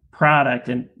product,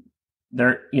 and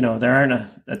there aren't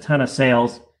a ton of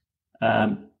sales,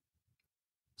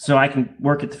 so I can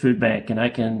work at the food bank, and I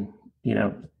can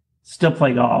still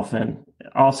play golf and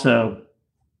also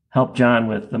help John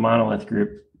with the Monolith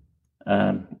Group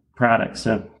product.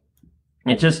 So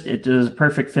it is a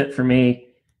perfect fit for me.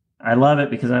 I love it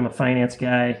because I'm a finance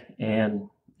guy, and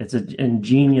it's an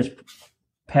ingenious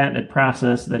patented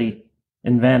process that he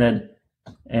invented.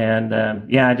 And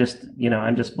I'm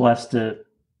just blessed to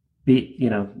be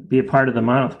a part of the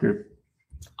Monolith Group.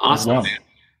 Awesome. Well.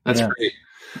 That's great.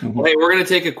 Mm-hmm. Well, hey, we're going to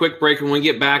take a quick break. When we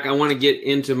get back, I want to get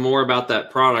into more about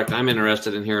that product. I'm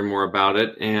interested in hearing more about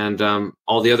it, and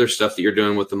all the other stuff that you're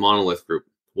doing with the Monolith Group.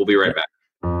 We'll be right back.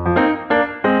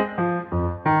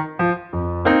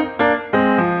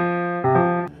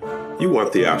 You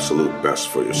want the absolute best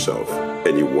for yourself,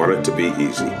 and you want it to be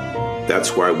easy.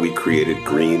 That's why we created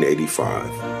Green 85.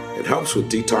 It helps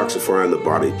with detoxifying the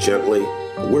body gently.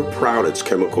 We're proud it's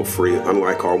chemical-free,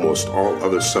 unlike almost all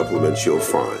other supplements you'll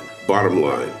find. Bottom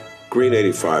line, Green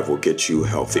 85 will get you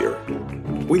healthier.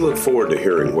 We look forward to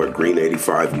hearing what Green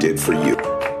 85 did for you.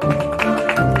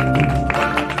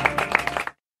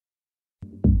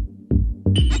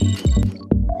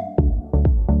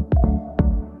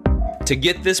 To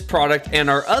get this product and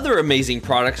our other amazing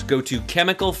products, go to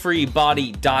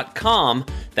chemicalfreebody.com.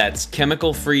 That's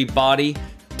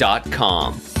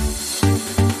chemicalfreebody.com.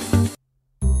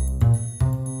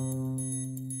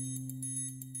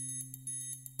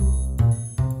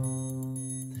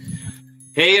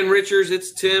 Hey, Enrichers,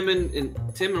 it's Tim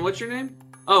and what's your name?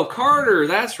 Oh, Carter,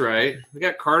 that's right. We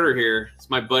got Carter here. It's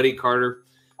my buddy Carter.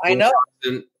 I know.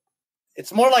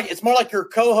 It's more like your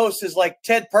co-host is like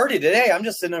Ted Purdy today. I'm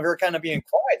just sitting over here kind of being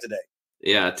quiet today.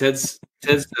 Yeah, Ted's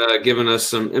given us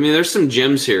some. I mean, there's some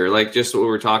gems here, like just what we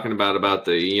were talking about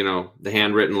the the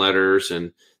handwritten letters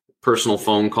and personal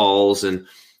phone calls, and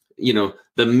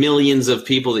the millions of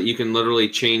people that you can literally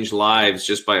change lives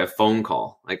just by a phone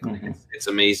call. Like it's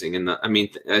amazing, and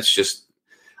that's just.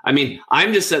 I mean,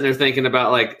 I'm just sitting there thinking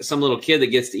about like some little kid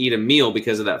that gets to eat a meal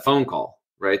because of that phone call,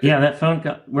 right? Yeah, that phone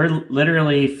call. We're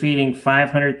literally feeding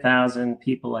 500,000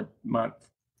 people a month.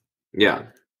 Yeah,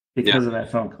 because of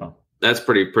that phone call. That's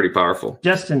pretty powerful.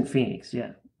 Just in Phoenix,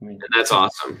 yeah. I mean, and that's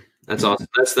awesome. That's awesome.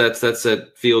 That's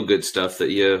that feel good stuff that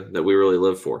we really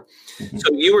live for. Mm-hmm.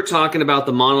 So you were talking about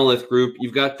the Monolith Group.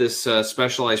 You've got this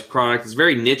specialized product. It's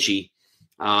very niche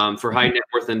for high net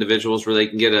worth individuals where they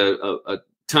can get a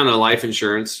ton of life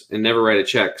insurance and never write a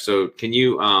check. So can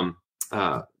you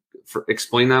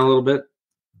explain that a little bit?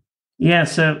 Yeah.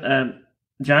 So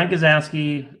John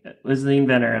Gazowski was the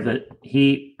inventor of it.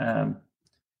 He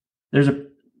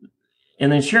in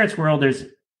the insurance world, there's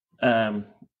a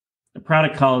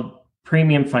product called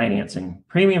premium financing.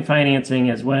 Premium financing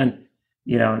is when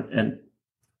a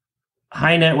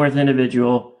high net worth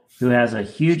individual who has a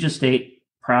huge estate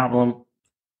problem.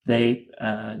 They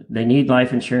need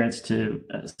life insurance to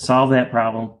solve that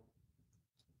problem.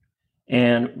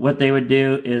 And what they would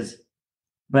do is,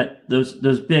 but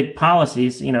those big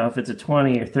policies, if it's a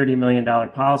 $20 or $30 million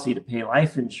policy to pay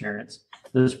life insurance,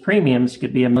 those premiums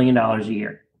could be $1 million a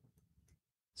year.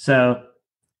 So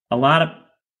a lot of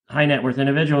high net worth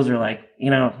individuals are like,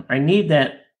 I need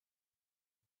that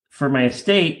for my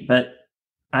estate, but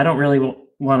I don't really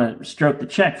want to stroke the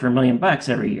check for $1 million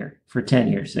every year for 10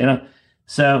 years,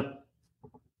 So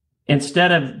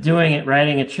instead of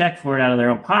writing a check for it out of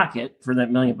their own pocket for that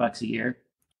 $1 million a year,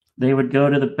 they would go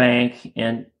to the bank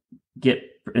and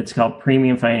it's called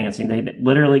premium financing. They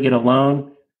literally get a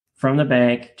loan from the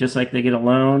bank, just like they get a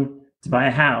loan to buy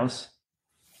a house.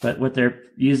 But what they're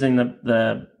using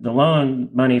the loan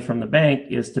money from the bank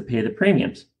is to pay the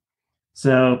premiums.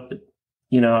 So,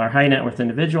 our high net worth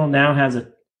individual now has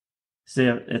it's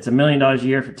 $1 million a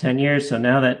year for 10 years. So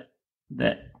now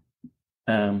that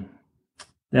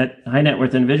high net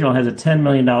worth individual has a $10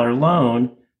 million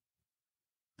loan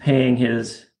paying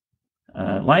his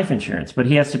life insurance, but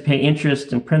he has to pay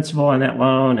interest and principal on that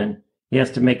loan, and he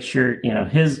has to make sure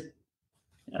his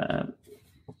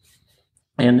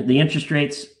and the interest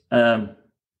rates are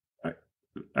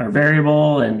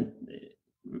variable and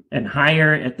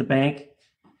higher at the bank,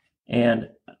 and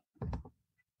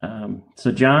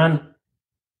so John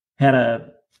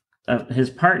had his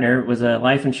partner was a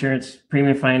life insurance,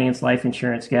 premium finance life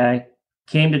insurance guy,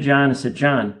 came to John and said,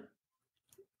 John,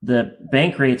 the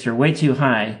bank rates are way too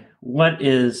high. What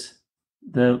are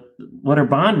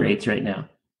bond rates right now?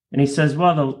 And he says,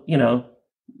 well,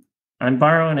 I'm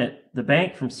borrowing at the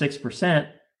bank from 6%,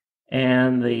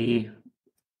 and the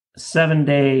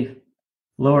 7-day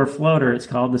lower floater, it's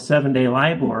called the 7-day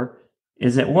LIBOR,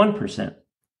 is at 1%.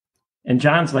 And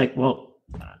John's like, well,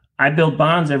 I build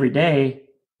bonds every day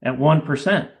at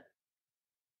 1%.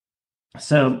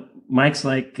 So Mike's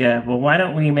like, well, why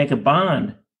don't we make a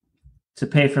bond to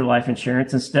pay for life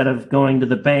insurance instead of going to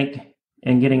the bank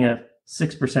and getting a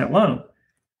 6% loan?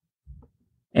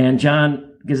 And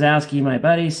John Gazowski, my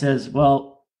buddy, says,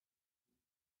 well,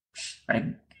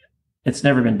 it's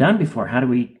never been done before. How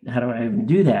do I even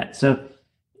do that? So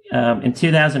in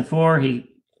 2004, he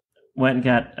went and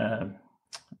got a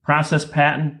process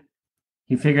patent.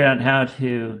 He figured out how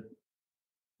to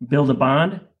build a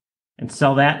bond and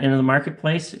sell that into the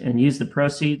marketplace and use the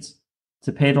proceeds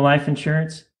to pay the life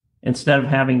insurance instead of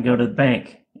having to go to the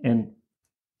bank. And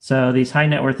so these high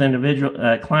net worth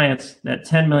individual clients, that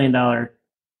 $10 million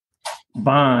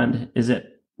bond is at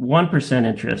 1%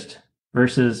 interest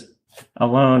versus a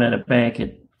loan at a bank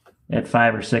at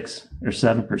 5 or 6 or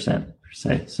 7% per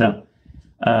se. So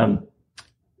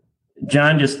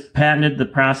John just patented the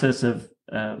process of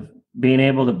being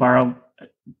able to borrow,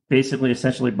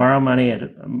 essentially borrow money at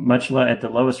at the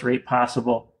lowest rate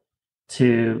possible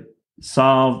to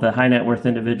solve the high net worth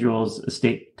individual's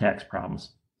estate tax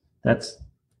problems. That's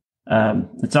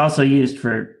it's also used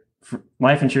for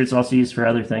life insurance. Also used for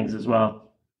other things as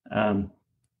well,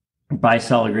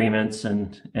 buy-sell agreements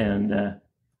and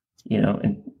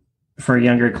for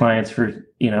younger clients for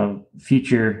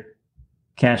future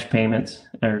cash payments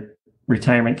or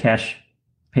retirement cash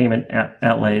payment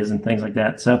outlays and things like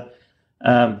that. So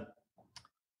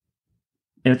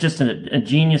it's just a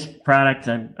genius product.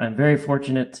 I'm very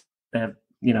fortunate to have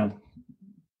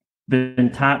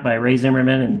been taught by Ray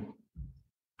Zimmerman and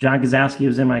John Gazowski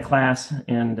was in my class,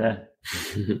 and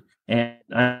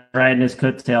I'm riding his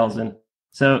coattails. And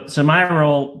so my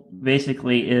role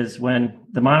basically is when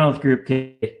the Monolith Group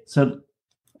gets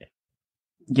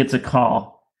a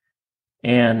call,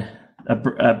 and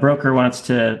a broker wants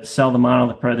to sell the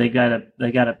Monolith Pro. They got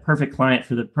a perfect client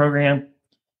for the program,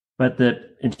 but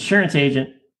the insurance agent,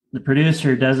 the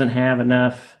producer, doesn't have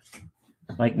enough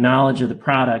knowledge of the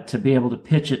product to be able to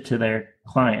pitch it to their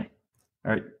client,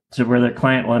 or to where their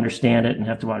client will understand it and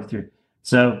have to walk through.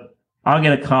 So I'll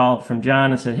get a call from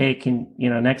John and say, hey,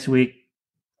 next week,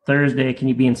 Thursday, can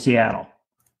you be in Seattle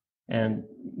and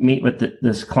meet with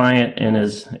this client and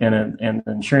the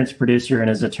insurance producer and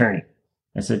his attorney?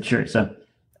 I said, sure. So,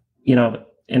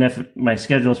 and if my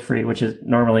schedule is free, which it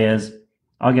normally is,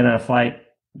 I'll get on a flight,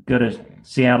 go to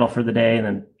Seattle for the day, and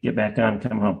then get back on and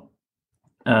come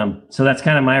home. So that's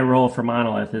kind of my role for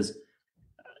Monolith is,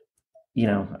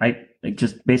 I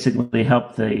just basically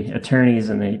help the attorneys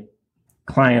and the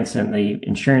clients and the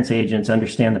insurance agents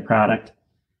understand the product,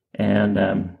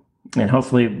 and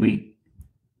hopefully we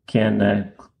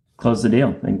can close the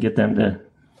deal and get them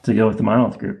to go with the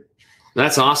Monolith Group.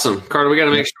 That's awesome. Carter, we got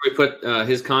to make sure we put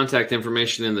his contact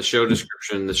information in the show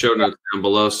description, the show notes down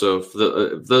below. So if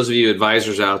those of you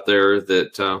advisors out there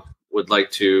that would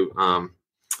like to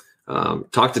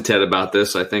talk to Ted about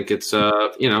this, I think it's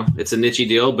it's a niche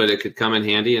deal, but it could come in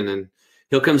handy, and then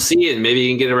he'll come see it, and maybe you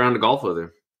can get around to golf with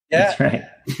him. Yeah. That's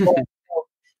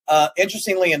right.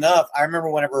 Interestingly enough, I remember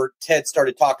whenever Ted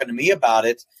started talking to me about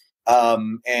it,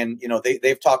 and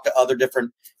they've talked to other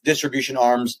different distribution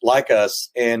arms like us,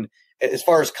 and as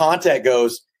far as contact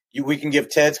goes, we can give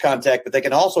Ted's contact, but they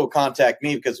can also contact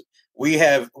me because we've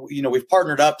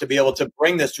partnered up to be able to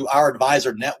bring this to our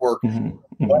advisor network.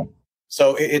 Mm-hmm. Mm-hmm.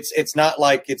 So it's not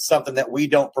like it's something that we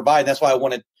don't provide. That's why I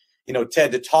wanted,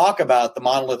 Ted to talk about the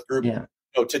Monolith Group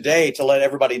today, to let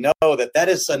everybody know that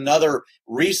is another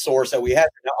resource that we have.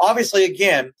 Now, obviously,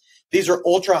 again, these are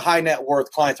ultra high net worth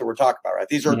clients that we're talking about, right?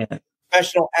 These are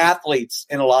professional athletes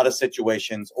in a lot of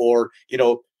situations, or,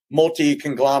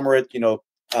 multi-conglomerate,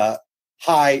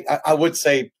 high, I would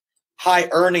say high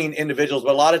earning individuals,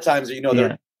 but a lot of times,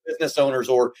 they're business owners,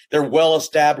 or they're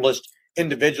well-established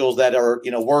individuals that are,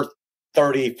 worth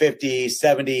 30, 50,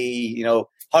 70,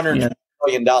 $100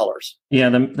 million. Yeah.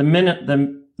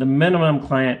 The minimum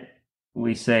client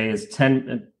we say is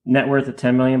net worth of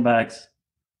 $10 million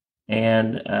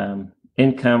and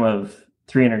income of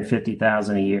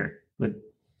 $350,000 a year would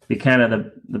be kind of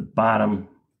the bottom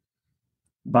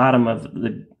of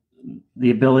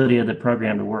the ability of the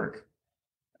program to work,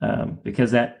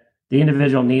 because the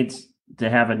individual needs to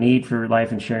have a need for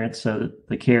life insurance, so that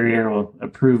the carrier will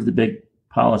approve the big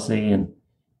policy,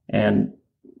 and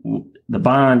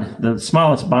the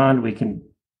smallest bond we can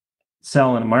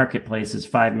sell in a marketplace is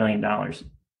 $5 million.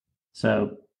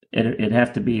 So it'd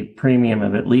have to be a premium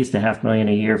of at least $500,000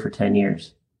 a year for 10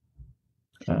 years.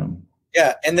 And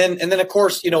then of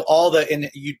course,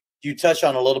 you touch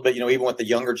on a little bit, even with the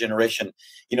younger generation,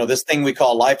 this thing we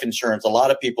call life insurance. A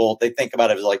lot of people, they think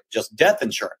about it as like just death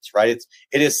insurance, right?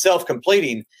 It is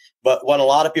self-completing, but what a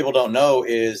lot of people don't know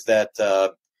is that,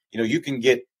 you can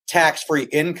get tax-free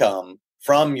income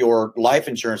from your life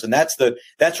insurance. And that's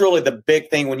really the big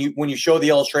thing. When you show the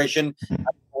illustration,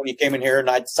 when you came in here and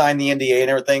I'd signed the NDA and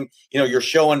everything, you're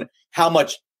showing how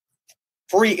much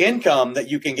free income that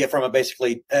you can get from it,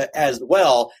 basically, as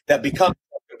well, that becomes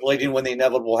completing when the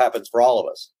inevitable happens for all of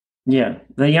us. Yeah.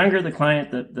 The younger the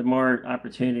client, the more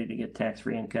opportunity to get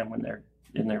tax-free income when they're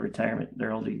in their retirement,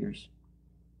 their older years.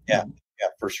 Yeah,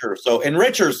 for sure. So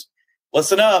enrichers,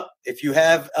 listen up. If you're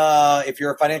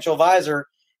a financial advisor,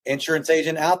 insurance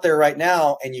agent out there right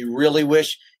now, and you really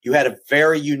wish you had a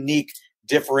very unique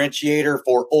differentiator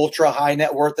for ultra high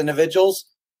net worth individuals,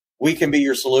 we can be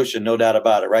your solution. No doubt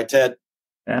about it. Right, Ted?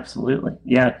 Absolutely.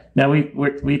 Yeah. Now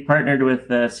we partnered with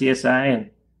CSI,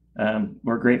 and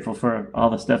we're grateful for all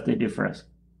the stuff they do for us.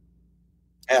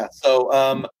 Yeah.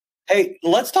 So, hey,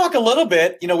 let's talk a little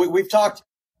bit. We've talked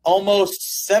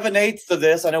almost 7/8 of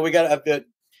this. I know we got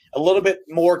a little bit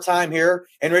more time here.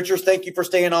 And Richards, thank you for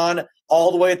staying on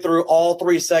all the way through all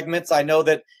three segments. I know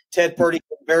that Ted Purdy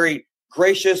was very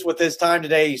gracious with his time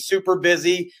today. He's super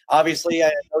busy. Obviously, I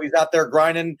know he's out there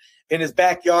grinding in his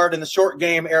backyard in the short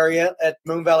game area at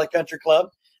Moon Valley Country Club,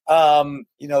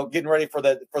 getting ready for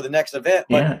the next event.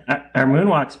 But yeah, our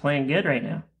Moonwalk's playing good right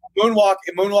now.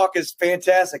 Moonwalk is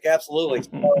fantastic. Absolutely.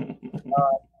 So,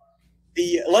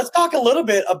 let's talk a little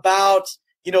bit about,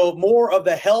 more of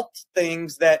the health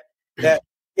things that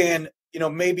can,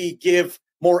 maybe give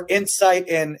more insight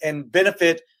and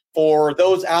benefit for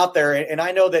those out there. And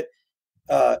I know that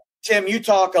Tim, you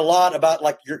talk a lot about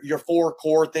like your 4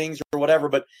 core things or whatever,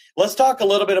 but let's talk a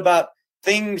little bit about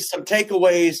things, some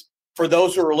takeaways for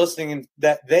those who are listening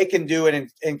that they can do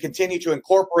and continue to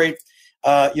incorporate.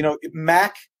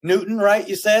 Mac Newton, right?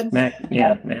 You said Mac.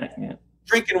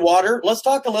 Drinking water. Let's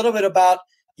talk a little bit about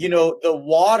the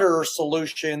water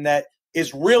solution that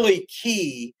is really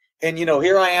key. And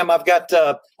here I am. I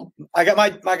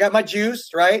got my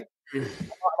juice, right? I'm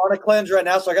on a cleanse right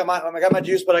now, so I got my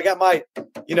juice, but I got my,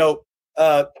 when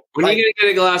are you gonna get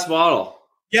a glass bottle?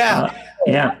 Yeah.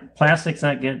 Plastic's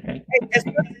not good, right? As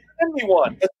soon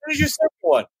as you send me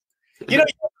one,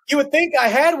 you would think I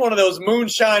had one of those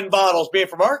moonshine bottles, being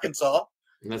from Arkansas.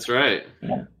 That's right.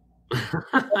 Yeah.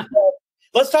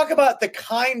 Let's talk about the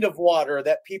kind of water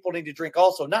that people need to drink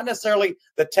also, not necessarily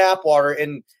the tap water,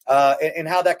 and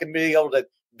how that can be able to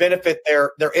benefit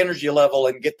their energy level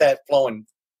and get that flowing.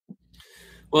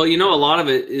 Well, a lot of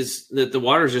it is that the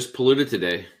water is just polluted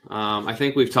today. I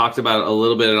think we've talked about it a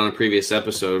little bit on a previous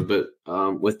episode, but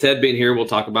with Ted being here, we'll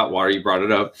talk about water. You brought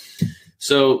it up.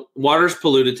 So water's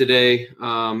polluted today.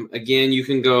 Again, you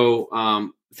can go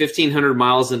 1,500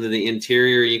 miles into the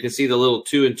interior. You can see the little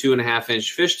 2 and 2.5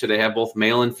 inch fish today have both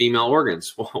male and female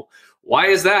organs. Well, why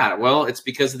is that? Well, it's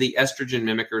because of the estrogen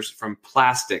mimickers from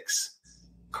plastics,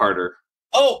 Carter.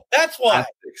 Oh, that's why.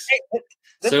 Plastics.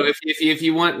 So if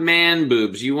you want man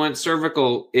boobs, you want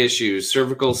cervical issues,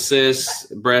 cervical cysts,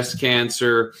 breast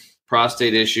cancer,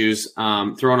 prostate issues,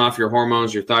 throwing off your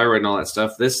hormones, your thyroid, and all that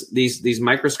stuff. These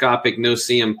microscopic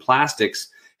no-seum plastics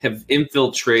have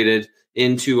infiltrated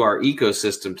into our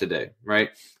ecosystem today, right?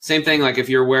 Same thing, like if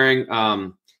you're wearing,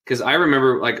 because I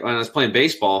remember like when I was playing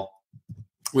baseball,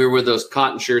 we were with those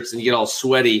cotton shirts and you get all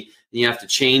sweaty and you have to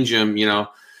change them,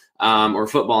 or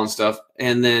football and stuff.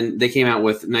 And then they came out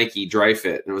with Nike Dry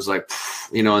Fit, and it was like,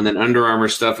 and then Under Armour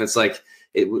stuff. It's like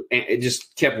it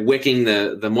just kept wicking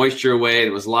the moisture away. And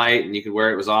it was light, and you could wear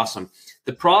it. It was awesome.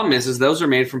 The problem is those are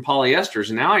made from polyesters.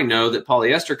 And now I know that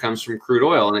polyester comes from crude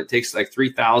oil, and it takes like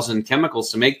 3,000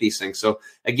 chemicals to make these things. So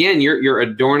again, you're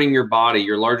adorning your body,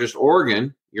 your largest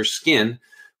organ, your skin,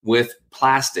 with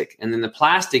plastic. And then the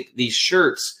plastic, these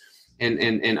shirts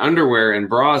and underwear and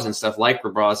bras and stuff,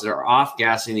 lycra bras, that are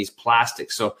off-gassing these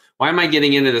plastics. So why am I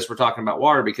getting into this? We're talking about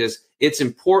water because it's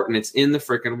important. It's in the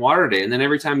freaking water today. And then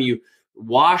every time you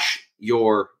wash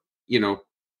your,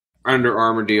 Under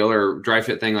Armour deal or Dry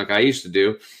Fit thing like I used to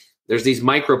do, there's these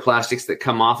microplastics that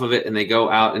come off of it and they go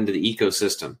out into the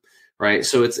ecosystem, right?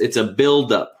 So it's a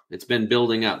buildup. It's been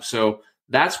building up. So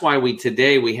that's why we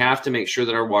have to make sure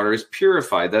that our water is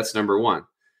purified. That's number one.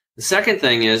 The second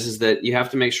thing is that you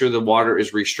have to make sure the water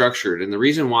is restructured. And the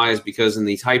reason why is because in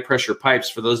these high pressure pipes,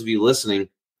 for those of you listening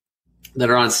that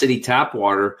are on city tap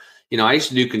water, I used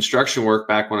to do construction work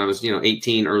back when I was,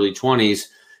 18, early 20s.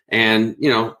 And,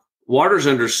 water's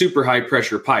under super high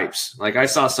pressure pipes. Like I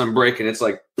saw some break and it's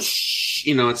like,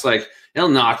 it's like, it'll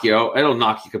knock you out. It'll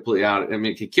knock you completely out. I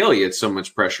mean, it could kill you. It's so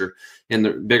much pressure in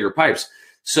the bigger pipes.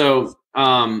 So,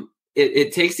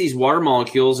 it takes these water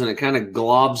molecules and it kind of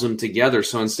globs them together.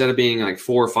 So instead of being like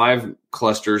 4 or 5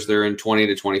 clusters, they're in 20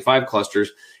 to 25 clusters.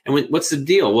 And what's the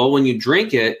deal? Well, when you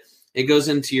drink it, it goes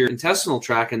into your intestinal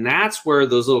tract, and that's where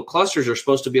those little clusters are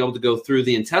supposed to be able to go through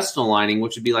the intestinal lining,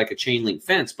 which would be like a chain link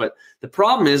fence. But the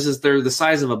problem is they're the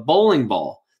size of a bowling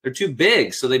ball. They're too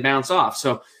big, so they bounce off.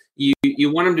 So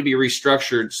you want them to be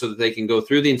restructured so that they can go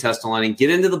through the intestinal lining,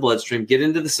 get into the bloodstream, get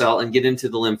into the cell, and get into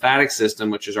the lymphatic system,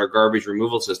 which is our garbage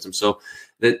removal system. So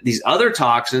that these other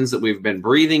toxins that we've been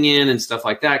breathing in and stuff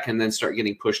like that can then start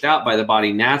getting pushed out by the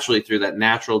body naturally through that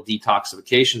natural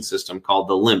detoxification system called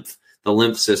the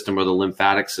lymph system or the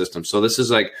lymphatic system. So this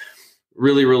is like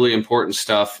really, really important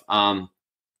stuff.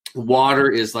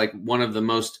 Water is like one of the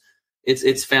most,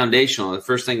 it's foundational. The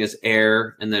first thing is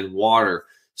air and then water.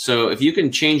 So if you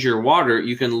can change your water,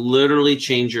 you can literally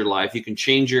change your life. You can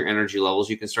change your energy levels.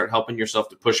 You can start helping yourself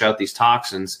to push out these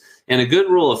toxins. And a good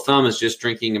rule of thumb is just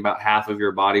drinking about half of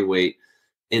your body weight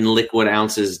in liquid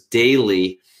ounces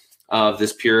daily of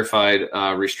this purified,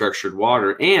 restructured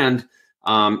water. And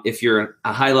if you're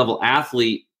a high level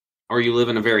athlete or you live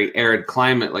in a very arid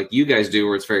climate like you guys do,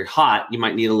 where it's very hot, you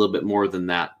might need a little bit more than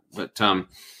that. But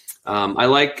I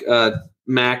like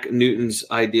Mac Newton's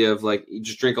idea of like, you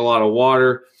just drink a lot of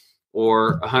water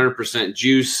or 100%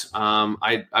 juice.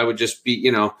 I would just be,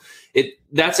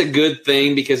 that's a good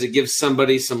thing because it gives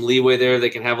somebody some leeway there. They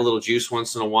can have a little juice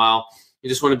once in a while. You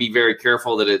just want to be very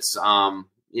careful that it's,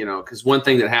 because one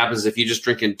thing that happens if you're just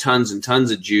drinking tons and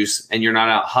tons of juice and you're not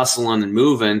out hustling and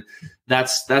moving,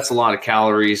 that's a lot of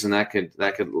calories, and that could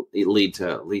lead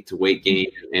to weight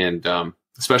gain, and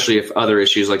especially if other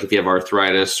issues like if you have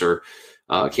arthritis or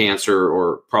cancer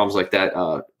or problems like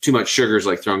that. Too much sugar is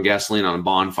like throwing gasoline on a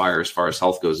bonfire as far as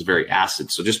health goes. It's very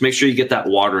acid. So just make sure you get that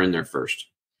water in there first.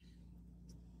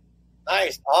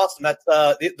 Nice. Awesome. That's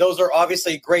those are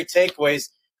obviously great takeaways.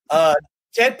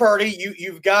 Ted Purdy,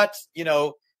 you've got,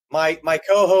 my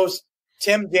co-host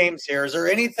Tim James here. Is there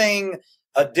anything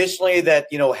additionally that,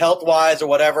 health-wise or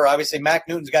whatever? Obviously Mac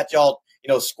Newton's got y'all,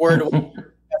 squared away,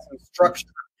 got some structure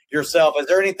yourself. Is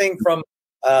there anything from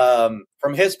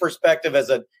his perspective as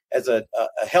a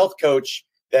health coach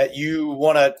that you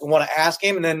want to ask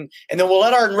him, and then we'll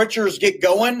let our enrichers get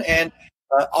going. And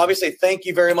obviously, thank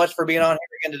you very much for being on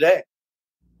here again today.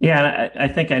 Yeah, I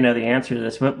think I know the answer to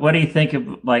this. What do you think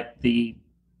of like the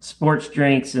sports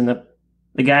drinks and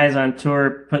the guys on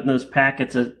tour putting those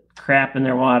packets of crap in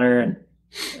their water?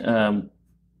 And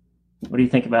what do you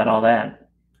think about all that?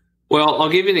 Well, I'll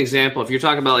give you an example. If you're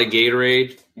talking about like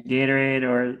Gatorade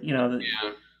or,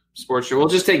 sports drink. We'll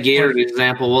just take Gatorade as an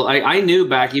example. Well, I knew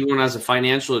back even when I was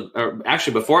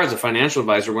before I was a financial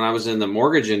advisor, when I was in the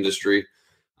mortgage industry,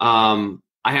 I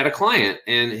had a client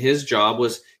and his job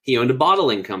was he owned a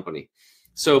bottling company.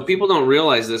 So people don't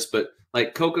realize this, but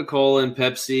like Coca-Cola and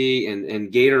Pepsi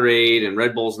and Gatorade and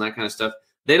Red Bulls and that kind of stuff,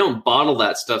 they don't bottle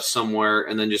that stuff somewhere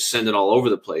and then just send it all over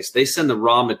the place. They send the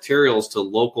raw materials to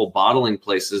local bottling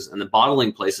places, and the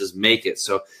bottling places make it.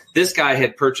 So this guy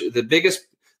had purchased the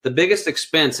biggest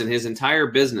expense in his entire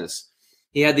business.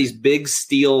 He had these big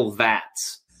steel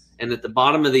vats, and at the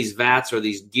bottom of these vats are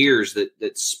these gears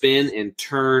that spin and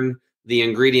turn the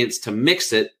ingredients to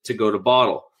mix it to go to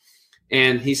bottle.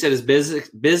 And he said his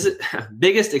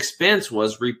biggest expense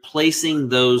was replacing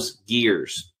those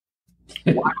gears.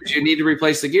 Why would you need to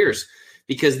replace the gears?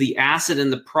 Because the acid in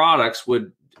the products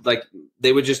would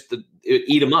just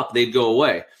eat them up. They'd go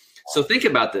away. So think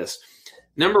about this.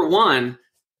 Number one,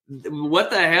 what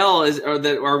the hell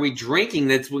are we drinking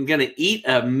that's going to eat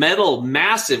a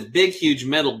massive, big, huge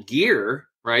metal gear,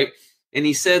 right? And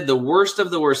he said the worst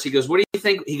of the worst. He goes, what do you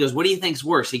think? He goes, what do you think's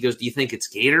worse? He goes, do you think it's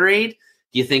Gatorade?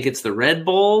 Do you think it's the Red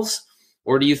Bulls?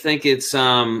 Or do you think it's it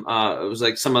was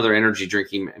like some other energy drink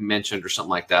he mentioned or something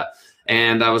like that?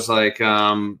 And I was like, I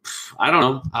don't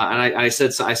know. And I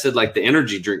said like the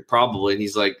energy drink probably. And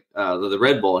he's like, the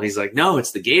Red Bull. And he's like, no,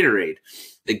 it's the Gatorade.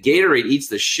 The Gatorade eats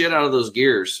the shit out of those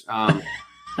gears. And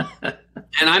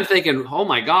I'm thinking, oh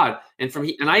my God. And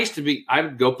I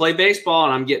would go play baseball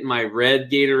and I'm getting my red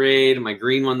Gatorade and my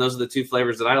green one. Those are the two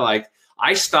flavors that I like.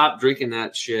 I stopped drinking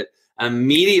that shit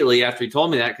immediately after he told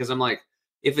me that, because I'm like,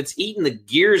 if it's eating the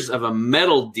gears of a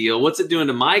metal deal, what's it doing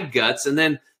to my guts? And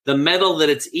then the metal that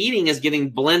it's eating is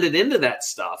getting blended into that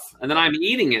stuff. And then I'm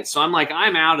eating it. So I'm like,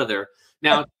 I'm out of there.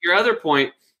 Now, your other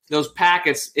point, those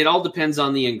packets, it all depends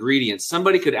on the ingredients.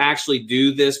 Somebody could actually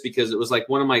do this, because it was like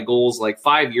one of my goals like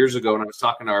 5 years ago when I was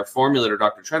talking to our formulator,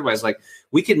 Dr. Treadwise, like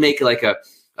we could make like a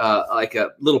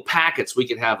little packets. We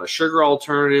could have a sugar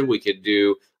alternative. We could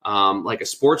do like a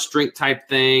sports drink type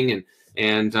thing.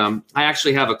 And I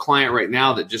actually have a client right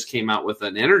now that just came out with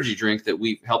an energy drink that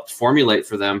we helped formulate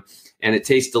for them. And it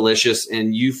tastes delicious,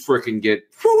 and you freaking get,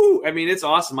 whoo, I mean, it's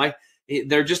awesome.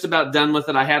 They're just about done with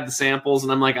it. I have the samples,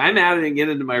 and I'm like, I'm adding it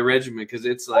into my regimen, because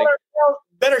it's like,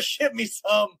 better ship me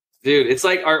some, dude. It's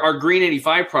like our Green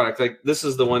 85 product. Like this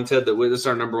is the one, Ted, this is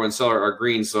our number one seller, our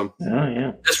green. So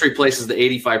this replaces the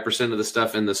 85% of the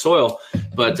stuff in the soil.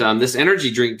 But this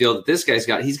energy drink deal that this guy's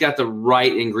got, he's got the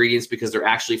right ingredients because they're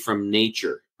actually from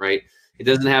nature, right? It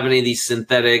doesn't have any of these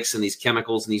synthetics and these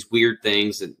chemicals and these weird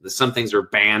things. And some things are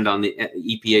banned on the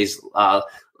EPA's, or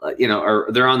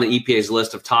they're on the EPA's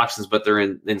list of toxins, but they're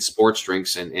in sports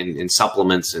drinks and in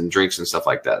supplements and drinks and stuff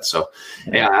like that. So,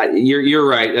 yeah, you're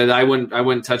right. I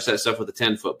wouldn't touch that stuff with a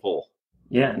 10-foot pole.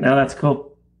 Yeah, no, that's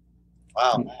cool.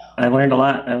 Wow, I learned a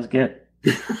lot. That was good.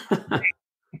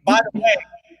 By the way,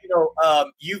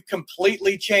 you've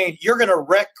completely changed. You're going to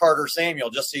wreck Carter Samuel,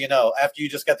 just so you know, after you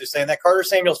just got through saying that. Carter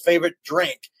Samuel's favorite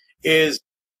drink is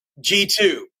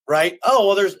G2, right? Oh,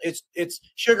 well, it's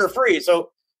sugar-free.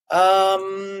 So,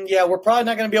 we're probably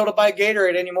not going to be able to buy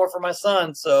Gatorade anymore for my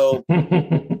son. So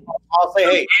I'll say,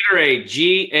 hey.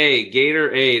 Gatorade,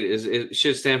 Gatorade it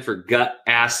should stand for gut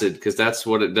acid, because that's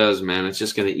what it does, man. It's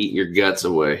just going to eat your guts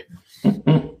away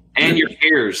and your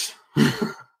ears.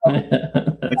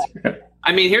 That's great.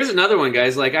 I mean, here's another one,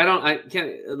 guys. Like,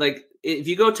 if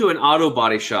you go to an auto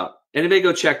body shop, anybody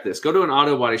go check this. Go to an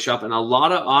auto body shop, and a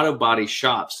lot of auto body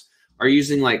shops are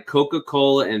using like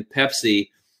Coca-Cola and Pepsi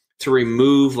to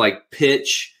remove like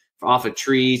pitch off of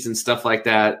trees and stuff like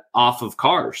that off of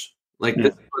cars. Like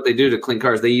that's what they do to clean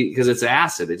cars. Because it's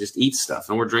acid. It just eats stuff,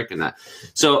 and we're drinking that.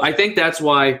 So I think that's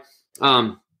why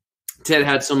Ted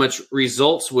had so much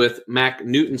results with Mac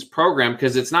Newton's program,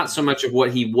 because it's not so much of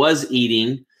what he was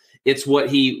eating, it's what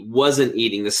he wasn't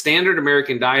eating. The standard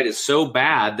American diet is so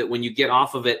bad that when you get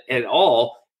off of it at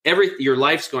all, your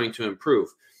life's going to improve.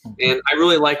 And I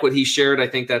really like what he shared. I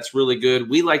think that's really good.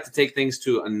 We like to take things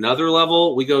to another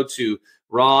level. We go to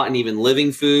raw and even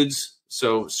living foods.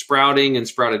 So sprouting and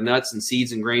sprouted nuts and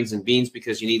seeds and grains and beans,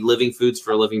 because you need living foods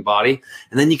for a living body.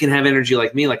 And then you can have energy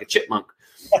like me, like a chipmunk.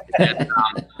 And,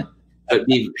 but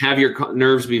have your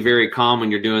nerves be very calm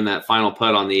when you're doing that final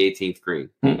putt on the 18th green.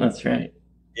 That's right.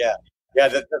 Yeah. Yeah.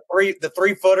 The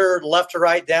 3-footer left to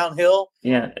right downhill.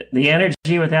 Yeah. The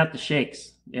energy without the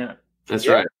shakes. Yeah. That's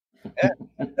right. Yeah.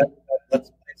 That's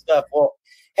great stuff. Well,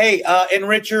 hey,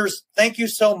 Enrichers, thank you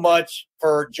so much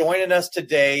for joining us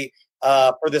today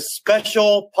for this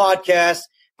special podcast.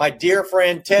 My dear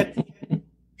friend, Ted,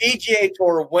 PGA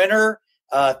Tour winner.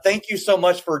 Thank you so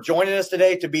much for joining us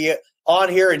today to be on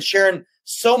here and sharing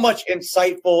so much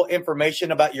insightful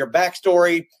information about your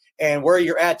backstory and where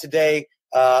you're at today.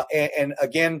 And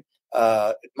again,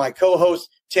 my co-host,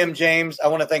 Tim James, I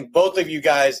want to thank both of you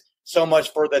guys so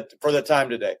much for the time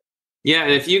today. Yeah,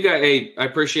 and if you guys, I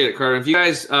appreciate it, Carter. If you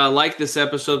guys like this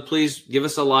episode, please give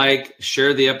us a like,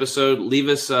 share the episode, leave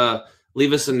us a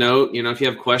note. You know, if you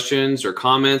have questions or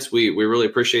comments, we really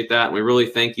appreciate that, and we really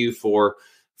thank you for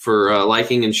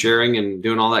liking and sharing and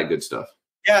doing all that good stuff.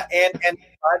 Yeah, and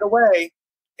by the way,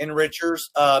 Enrichers,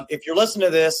 if you're listening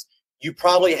to this, you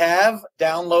probably have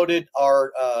downloaded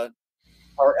our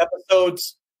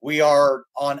episodes. We are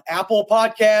on Apple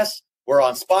Podcasts. We're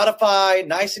on Spotify.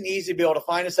 Nice and easy to be able to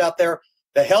find us out there.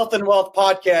 The Health and Wealth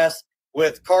Podcast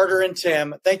with Carter and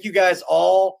Tim. Thank you guys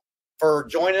all for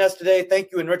joining us today. Thank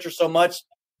you, Enricher, so much.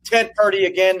 Ted Purdy,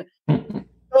 again,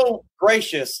 so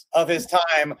gracious of his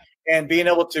time and being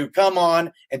able to come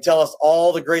on and tell us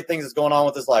all the great things that's going on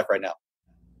with his life right now.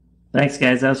 Thanks,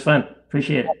 guys. That was fun.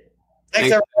 Appreciate it.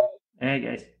 Thanks, everybody. Hey,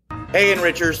 guys. Hey,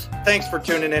 Enrichers. Thanks for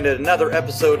tuning in to another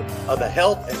episode of the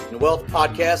Health and Wealth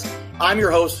Podcast. I'm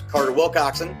your host, Carter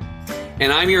Wilcoxon.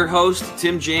 And I'm your host,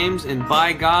 Tim James. And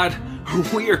by God,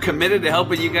 we are committed to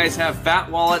helping you guys have fat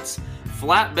wallets,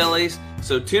 flat bellies.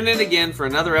 So tune in again for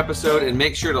another episode, and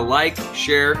make sure to like,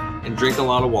 share, and drink a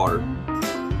lot of water.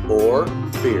 Or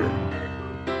beer.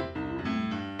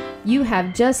 You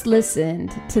have just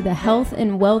listened to the Health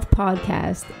and Wealth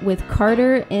Podcast with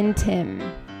Carter and Tim.